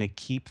just going to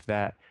keep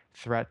that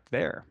threat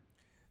there.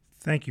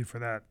 Thank you for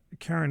that.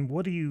 Karen,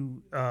 what's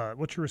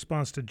your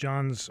response to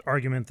John's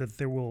argument that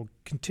there will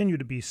continue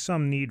to be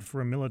some need for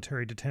a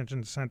military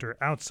detention center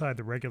outside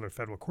the regular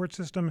federal court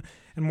system?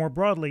 And more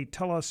broadly,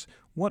 tell us,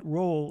 what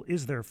role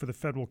is there for the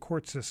federal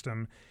court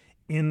system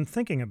in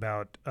thinking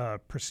about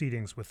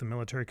proceedings with the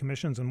military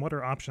commissions, and what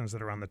are options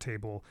that are on the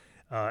table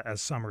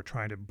as some are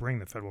trying to bring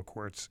the federal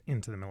courts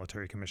into the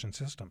military commission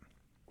system?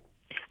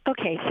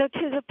 Okay, so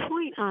to the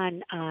point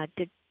on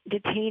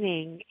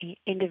detaining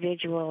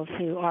individuals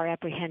who are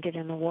apprehended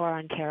in the war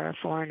on terror,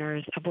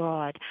 foreigners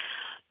abroad,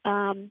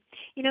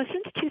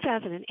 since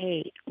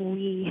 2008,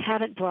 we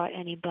haven't brought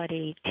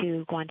anybody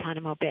to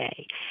Guantanamo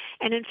Bay.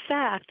 And in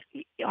fact,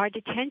 our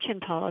detention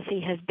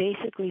policy has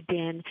basically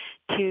been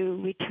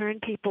to return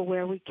people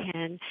where we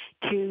can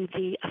to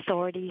the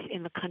authorities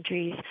in the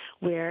countries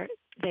where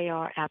they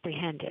are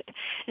apprehended.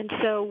 And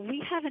so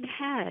we haven't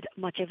had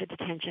much of a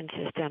detention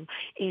system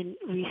in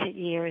recent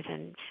years,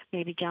 and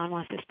maybe John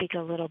wants to speak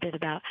a little bit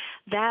about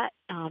that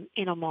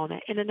in a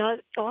moment. And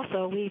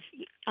also, we've,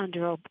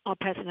 under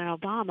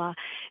President Obama,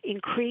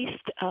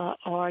 increased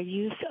our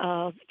use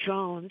of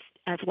drones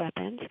as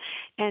weapons,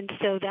 and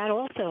so that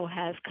also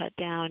has cut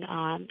down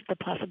on the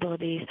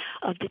possibilities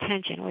of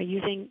detention. We're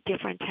using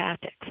different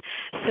tactics.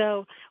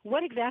 So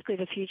what exactly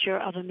the future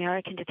of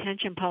American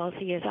detention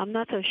policy is, I'm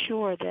not so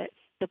sure that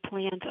the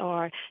plans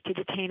are to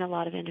detain a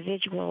lot of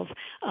individuals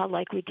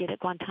like we did at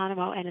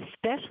Guantanamo, and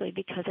especially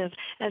because of,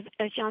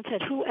 as John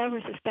said, whoever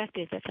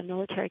suspected that the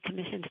military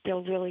commission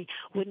still really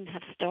wouldn't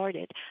have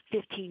started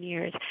 15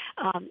 years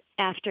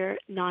after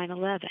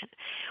 9/11.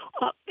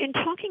 In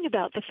talking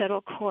about the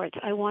federal courts,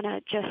 I want to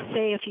just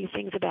say a few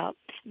things about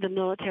the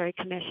military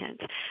commissions.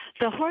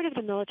 The heart of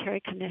the military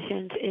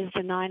commissions is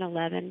the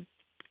 9/11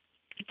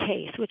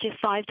 case, which is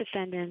 5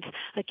 defendants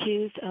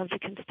accused of the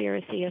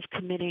conspiracy of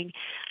committing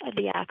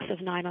the acts of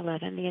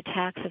 9/11, the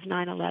attacks of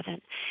 9/11.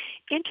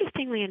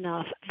 Interestingly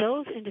enough,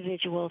 those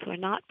individuals were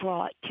not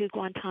brought to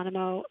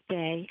Guantanamo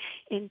Bay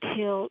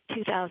until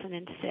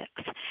 2006,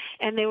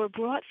 and they were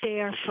brought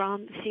there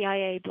from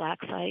CIA black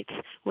sites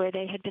where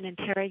they had been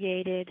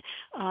interrogated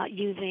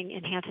using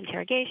enhanced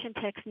interrogation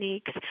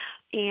techniques,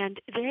 and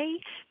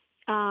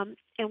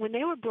when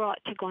they were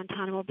brought to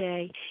Guantanamo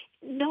Bay,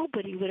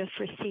 nobody would have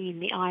foreseen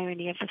the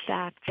irony of the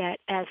fact that,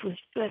 as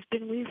has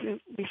been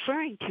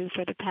referring to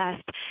for the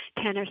past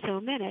 10 or so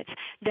minutes,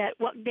 that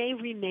what may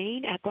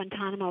remain at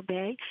Guantanamo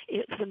Bay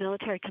is the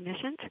military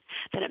commissions,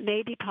 that it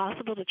may be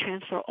possible to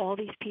transfer all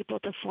these people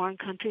to foreign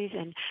countries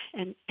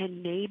and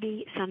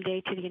maybe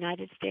someday to the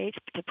United States,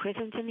 to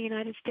prisons in the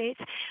United States,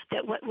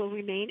 that what will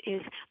remain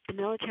is the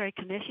military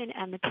commission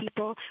and the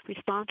people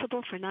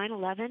responsible for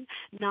 9/11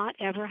 not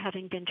ever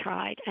having been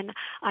tried. And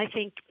I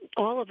think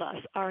all of us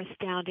are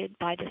astounded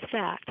by this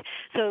fact.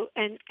 So,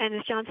 and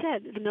as John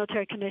said, the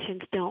military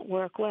commissions don't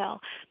work well.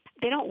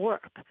 They don't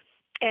work.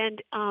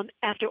 And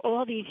after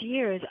all these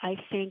years, I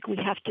think we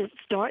have to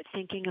start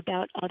thinking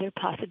about other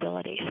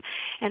possibilities.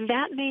 And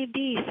that may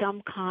be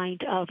some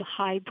kind of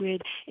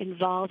hybrid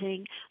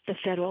involving the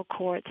federal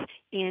courts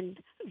in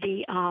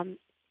the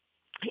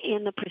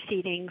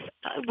proceedings,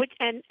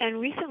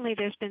 and recently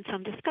there's been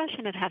some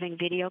discussion of having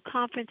video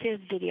conferences,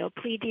 video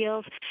plea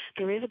deals.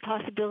 There is a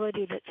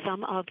possibility that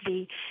some of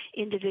the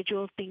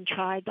individuals being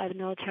tried by the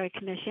military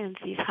commissions,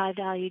 these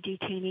high-value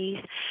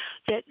detainees,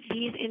 that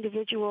these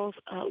individuals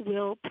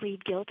will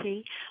plead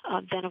guilty.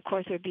 Then, of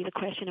course, there would be the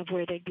question of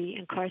where they'd be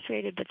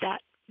incarcerated, but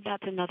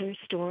that's another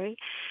story.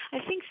 I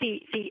think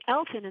the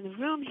elephant in the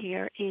room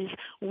here is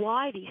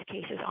why these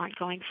cases aren't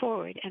going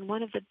forward. And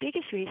one of the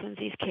biggest reasons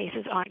these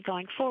cases aren't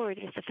going forward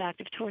is the fact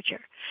of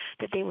torture,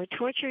 that they were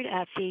tortured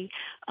at the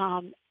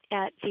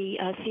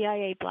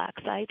CIA black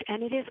sites,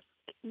 and it is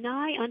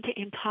nigh unto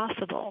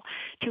impossible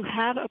to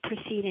have a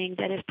proceeding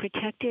that is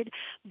protected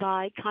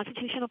by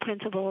constitutional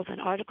principles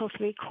and Article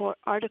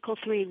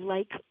 3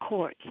 like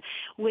courts,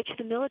 which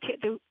the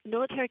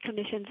military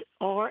commissions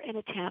are an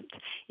attempt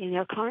in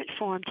their current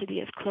form to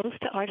be as close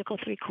to Article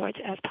 3 courts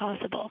as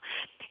possible.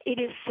 It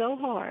is so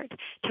hard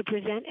to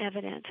present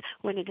evidence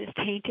when it is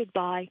tainted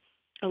by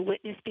a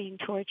witness being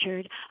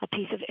tortured, a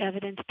piece of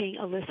evidence being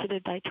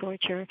elicited by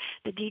torture,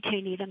 the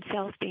detainee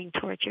themselves being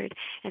tortured.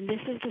 And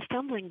this is the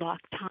stumbling block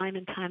time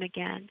and time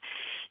again.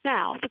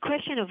 Now, the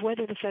question of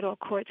whether the federal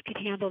courts could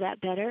handle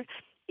that better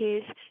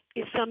is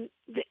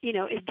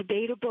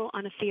debatable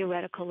on a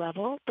theoretical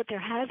level, but there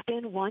has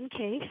been one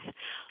case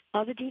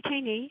of a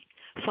detainee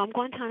from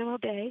Guantanamo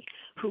Bay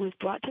who was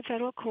brought to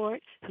federal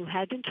court, who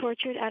had been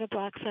tortured at a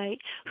black site,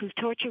 whose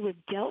torture was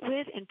dealt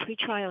with in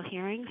pretrial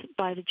hearings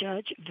by the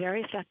judge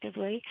very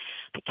effectively.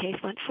 The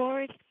case went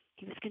forward.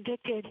 He was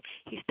convicted.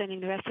 He's spending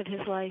the rest of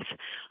his life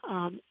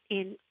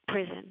in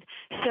prison.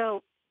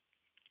 So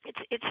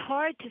it's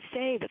hard to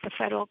say that the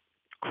federal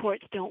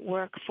courts don't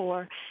work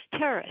for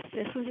terrorists.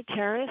 This was a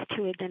terrorist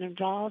who had been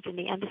involved in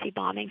the embassy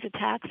bombings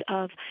attacks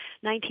of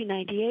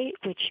 1998,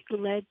 which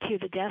led to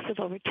the deaths of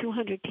over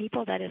 200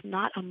 people. That is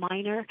not a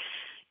minor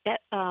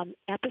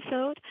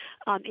episode.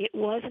 It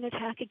was an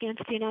attack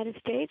against the United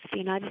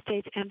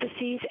States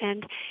embassies,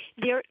 and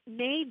there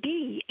may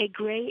be a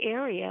gray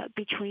area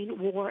between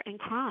war and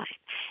crime.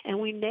 And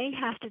we may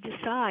have to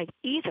decide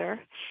either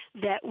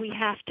that we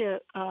have to,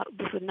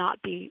 this would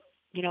not be,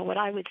 what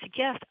I would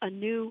suggest, a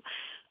new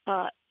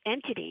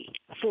entity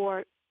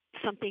for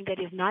something that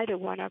is neither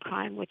war nor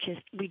crime, which is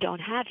we don't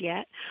have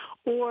yet,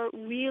 or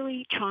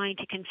really trying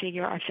to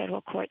configure our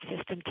federal court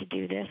system to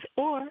do this.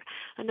 Or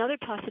another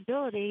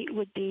possibility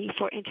would be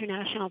for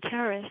international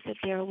terrorists, that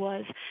there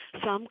was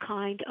some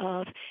kind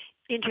of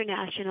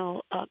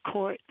international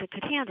court that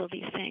could handle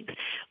these things.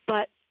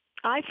 But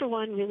I, for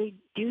one, really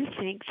do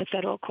think the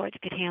federal courts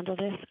could handle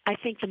this. I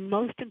think the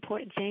most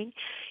important thing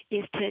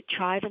is to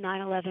try the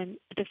 9/11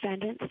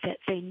 defendants, that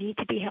they need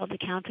to be held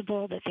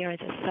accountable, that there is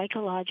a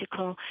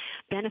psychological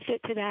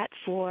benefit to that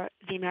for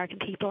the American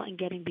people in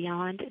getting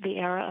beyond the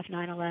era of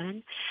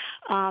 9/11.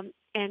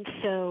 And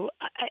so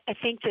I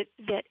think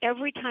that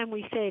every time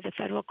we say the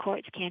federal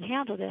courts can't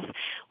handle this,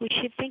 we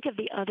should think of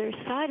the other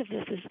side of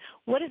this as,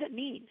 what does it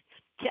mean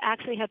to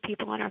actually have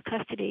people in our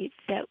custody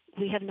that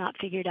we have not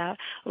figured out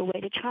a way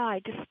to try,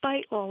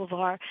 despite all of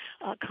our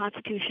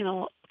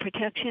constitutional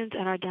protections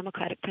and our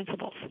democratic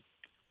principles?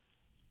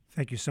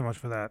 Thank you so much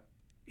for that.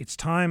 It's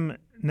time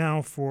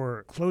now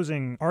for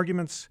closing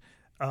arguments.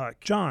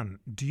 John,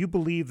 do you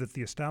believe that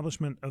the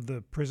establishment of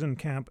the prison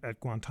camp at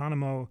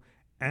Guantanamo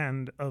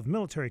and of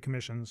military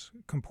commissions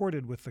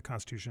comported with the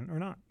Constitution or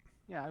not?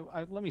 Yeah,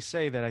 let me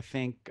say that I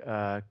think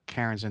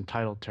Karen's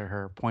entitled to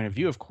her point of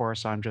view, of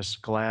course. I'm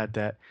just glad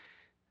that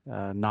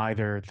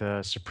neither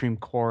the Supreme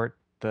Court,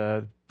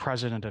 the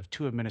president of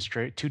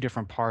two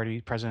different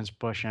parties, Presidents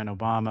Bush and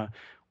Obama,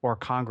 or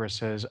Congress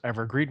has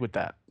ever agreed with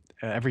that.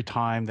 Every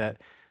time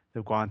that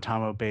the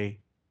Guantanamo Bay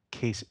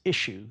case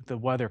issue,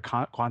 whether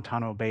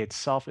Guantanamo Bay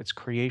itself, its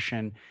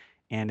creation,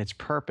 and its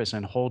purpose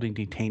in holding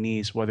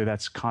detainees, whether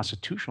that's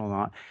constitutional or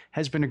not,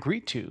 has been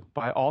agreed to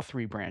by all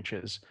three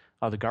branches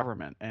of the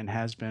government and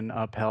has been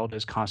upheld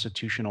as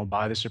constitutional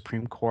by the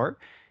Supreme Court.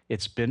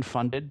 It's been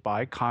funded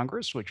by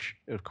Congress, which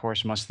of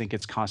course must think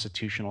it's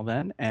constitutional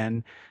then,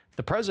 and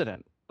the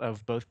president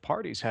of both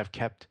parties have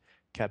kept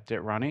it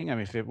running. I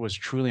mean, if it was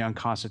truly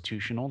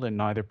unconstitutional, then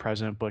neither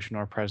President Bush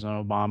nor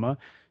President Obama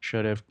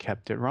should have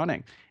kept it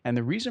running. And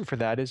the reason for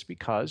that is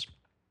because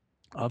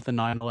of the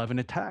 9/11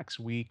 attacks.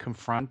 We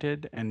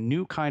confronted a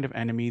new kind of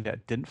enemy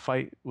that didn't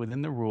fight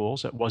within the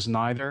rules. It was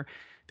neither,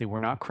 they were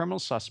not criminal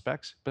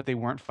suspects, but they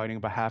weren't fighting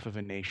on behalf of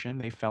a nation.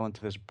 They fell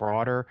into this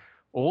broader,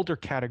 older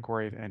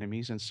category of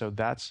enemies. And so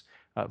that's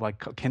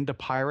like akin to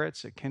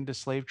pirates, akin to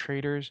slave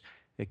traders,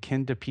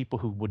 akin to people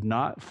who would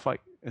not fight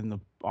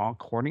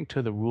according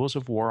to the rules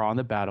of war on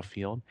the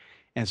battlefield.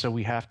 And so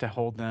we have to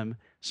hold them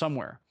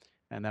somewhere,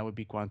 and that would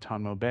be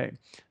Guantanamo Bay.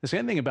 The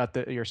same thing about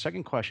your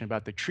second question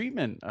about the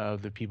treatment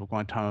of the people of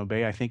Guantanamo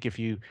Bay. I think if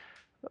you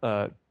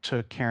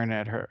took Karen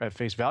at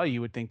face value,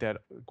 you would think that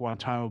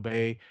Guantanamo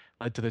Bay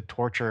led to the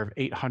torture of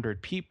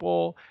 800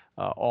 people.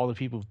 All the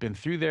people who've been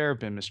through there have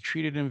been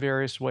mistreated in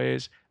various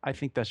ways. I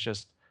think that's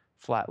just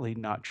flatly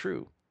not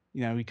true.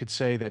 We could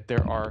say that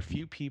there are a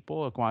few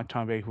people at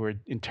Guantanamo Bay who are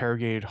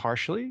interrogated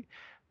harshly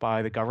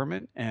by the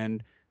government,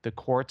 and the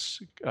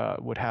courts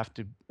would have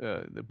to,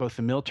 both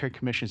the military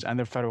commissions and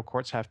the federal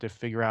courts have to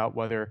figure out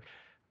whether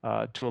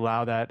to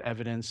allow that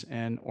evidence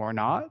in or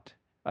not.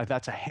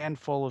 That's a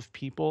handful of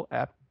people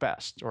at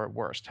best, or at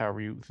worst, however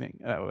you think,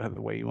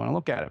 the way you want to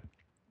look at it.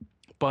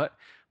 But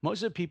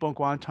most of the people in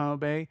Guantanamo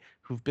Bay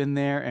who've been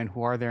there and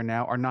who are there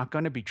now are not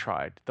going to be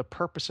tried. The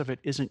purpose of it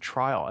isn't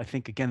trial. I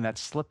think, again, that's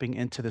slipping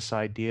into this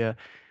idea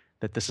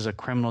that this is a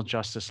criminal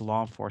justice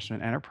law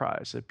enforcement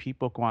enterprise, that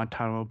people at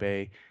Guantanamo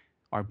Bay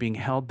are being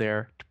held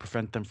there to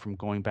prevent them from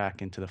going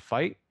back into the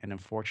fight. And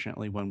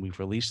unfortunately, when we've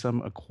released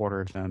them, a quarter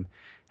of them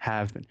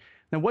have been.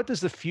 Now, what does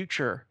the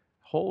future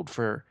hold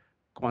for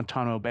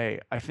Guantanamo Bay?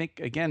 I think,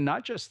 again,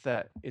 not just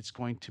that it's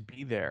going to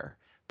be there,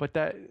 but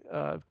that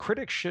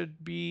critics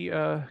should be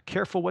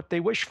careful what they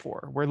wish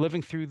for. We're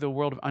living through the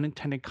world of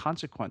unintended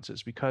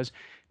consequences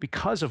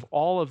because of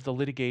all of the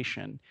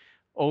litigation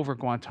over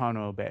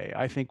Guantanamo Bay.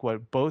 I think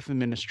what both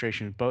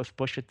administrations, both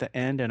Bush at the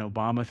end and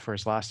Obama for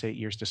his last 8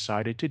 years,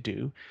 decided to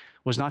do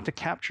was not to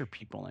capture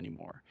people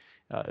anymore.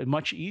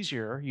 Much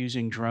easier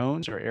using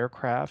drones or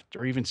aircraft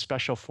or even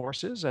special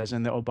forces, as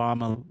in the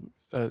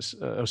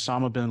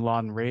Osama bin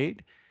Laden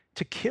raid,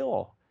 to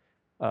kill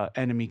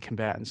enemy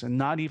combatants and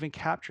not even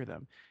capture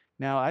them.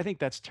 Now, I think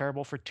that's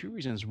terrible for two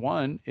reasons.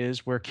 One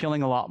is we're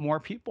killing a lot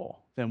more people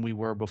than we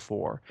were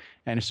before.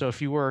 And so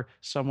if you were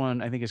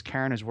someone, I think as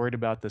Karen is worried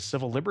about the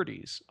civil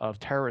liberties of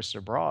terrorists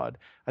abroad,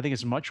 I think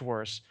it's much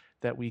worse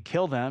that we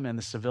kill them and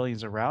the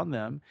civilians around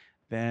them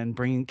than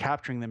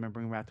capturing them and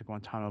bringing them back to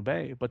Guantanamo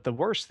Bay. But the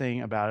worst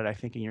thing about it, I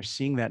think, and you're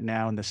seeing that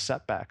now in the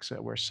setbacks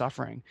that we're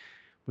suffering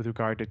with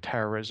regard to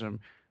terrorism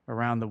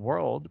around the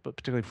world, but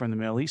particularly from the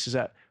Middle East, is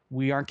that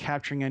we aren't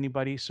capturing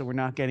anybody, so we're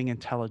not getting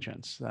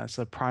intelligence. That's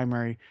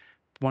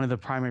one of the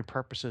primary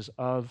purposes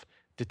of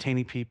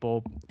detaining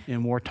people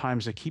in war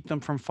times, to keep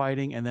them from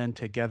fighting and then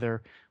to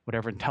gather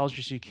whatever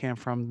intelligence you can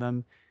from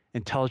them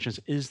intelligence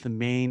is the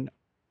main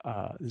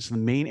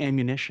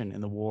ammunition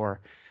in the war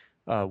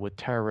with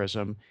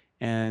terrorism.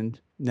 And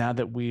now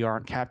that we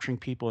aren't capturing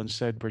people,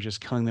 instead we're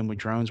just killing them with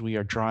drones, we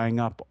are drying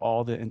up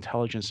all the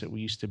intelligence that we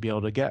used to be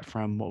able to get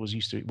from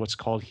what's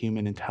called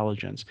human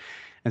intelligence.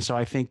 And so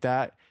I think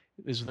that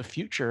is the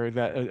future,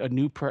 that the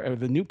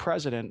new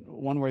president,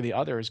 one way or the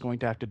other, is going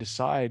to have to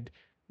decide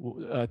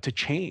to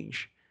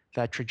change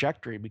that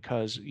trajectory,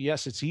 because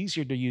yes, it's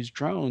easier to use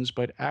drones,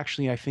 but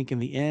actually I think in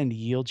the end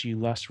yields you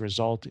less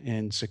result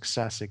in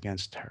success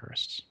against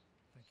terrorists.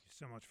 Thank you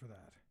so much for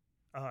that.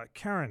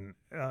 Karen,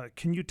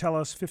 can you tell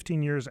us,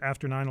 15 years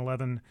after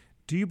 9/11,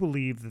 do you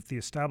believe that the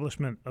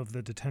establishment of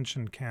the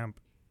detention camp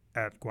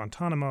at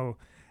Guantanamo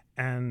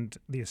and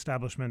the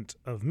establishment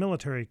of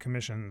military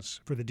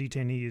commissions for the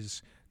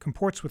detainees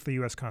comports with the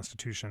U.S.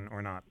 Constitution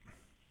or not?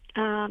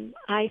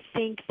 I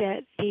think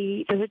that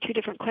those are two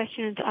different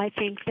questions. I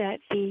think that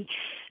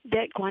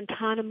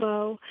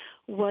Guantanamo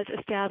was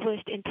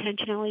established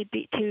intentionally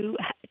to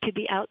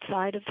be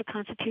outside of the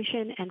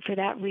Constitution, and for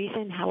that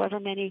reason, however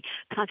many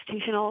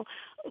constitutional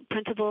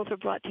principles were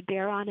brought to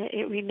bear on it,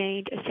 it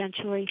remained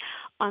essentially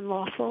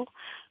unlawful.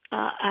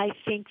 I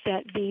think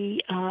that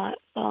the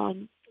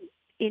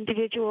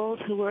individuals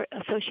who were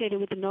associated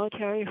with the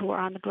military, who were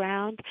on the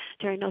ground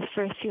during those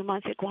first few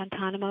months at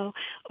Guantanamo,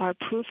 are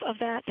proof of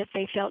that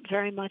they felt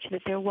very much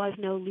that there was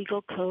no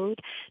legal code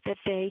that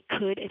they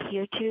could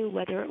adhere to,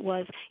 whether it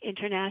was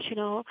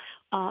international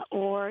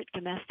or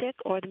domestic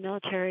or the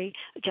military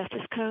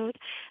justice code,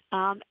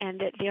 and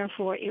that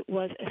therefore it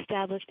was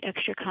established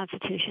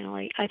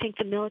extra-constitutionally. I think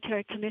the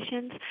military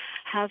commissions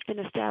have been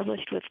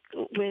established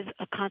with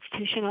a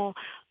constitutional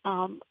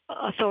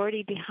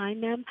authority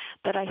behind them,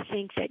 but I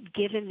think that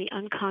given the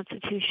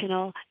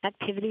unconstitutional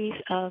activities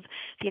of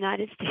the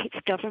United States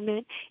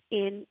government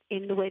in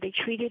the way they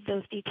treated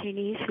those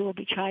detainees who will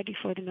be tried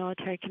before the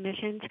military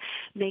commissions,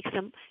 makes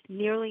them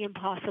nearly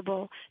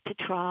impossible to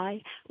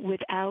try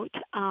without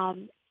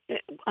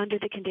under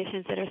the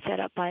conditions that are set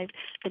up by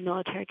the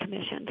military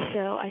commission.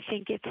 So I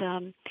think it's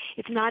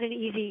not an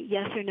easy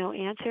yes or no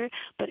answer,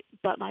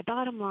 but my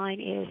bottom line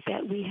is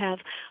that we have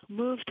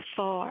moved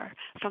far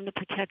from the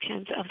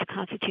protections of the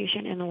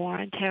Constitution in the war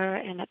on terror,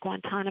 and that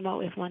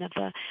Guantanamo is one of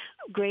the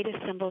greatest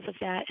symbols of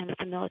that, and that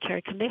the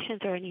military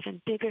commissions are an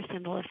even bigger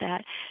symbol of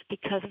that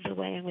because of the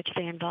way in which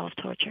they involve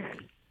torture.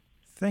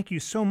 Thank you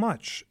so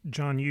much,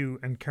 John Yoo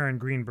and Karen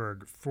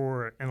Greenberg,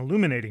 for an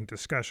illuminating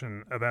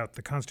discussion about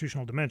the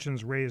constitutional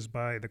dimensions raised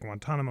by the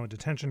Guantanamo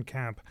detention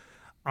camp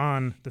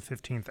on the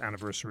 15th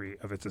anniversary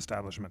of its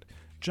establishment.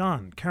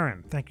 John,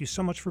 Karen, thank you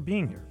so much for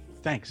being here.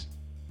 Thanks.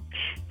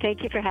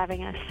 Thank you for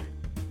having us.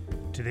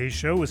 Today's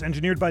show was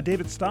engineered by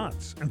David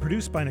Stotts and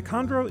produced by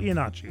Nicandro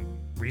Iannacci.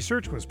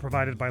 Research was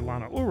provided by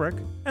Lana Ulrich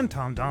and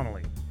Tom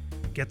Donnelly.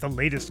 Get the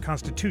latest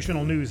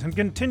constitutional news and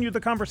continue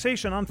the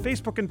conversation on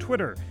Facebook and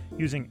Twitter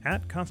using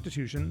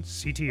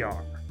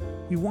 @ConstitutionCTR.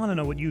 We want to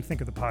know what you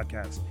think of the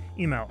podcast.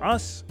 Email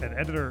us at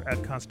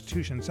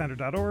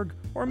editor@constitutioncenter.org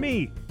or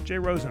me, Jay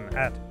Rosen,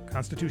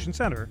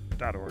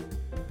 @constitutioncenter.org.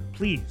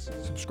 Please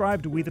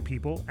subscribe to We the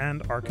People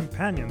and our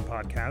companion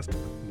podcast,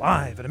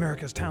 Live at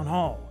America's Town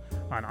Hall,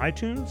 on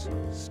iTunes,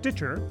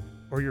 Stitcher,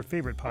 or your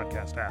favorite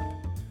podcast app.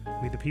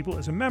 We the People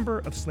is a member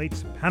of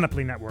Slate's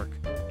Panoply Network.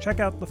 Check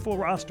out the full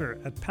roster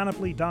at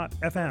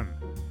panoply.fm.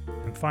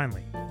 And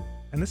finally,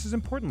 and this is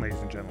important, ladies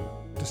and gentlemen,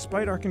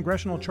 despite our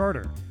congressional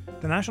charter,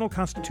 the National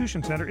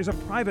Constitution Center is a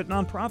private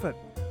nonprofit.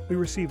 We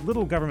receive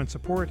little government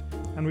support,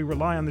 and we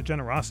rely on the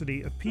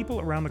generosity of people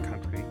around the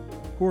country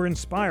who are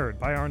inspired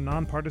by our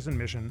nonpartisan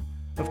mission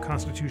of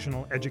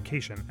constitutional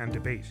education and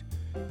debate.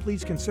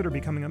 Please consider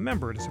becoming a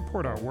member to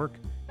support our work,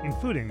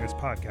 including this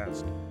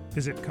podcast.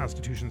 Visit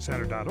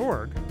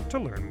constitutioncenter.org to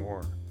learn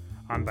more.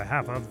 On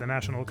behalf of the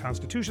National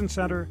Constitution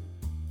Center,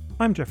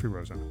 I'm Jeffrey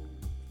Rosen.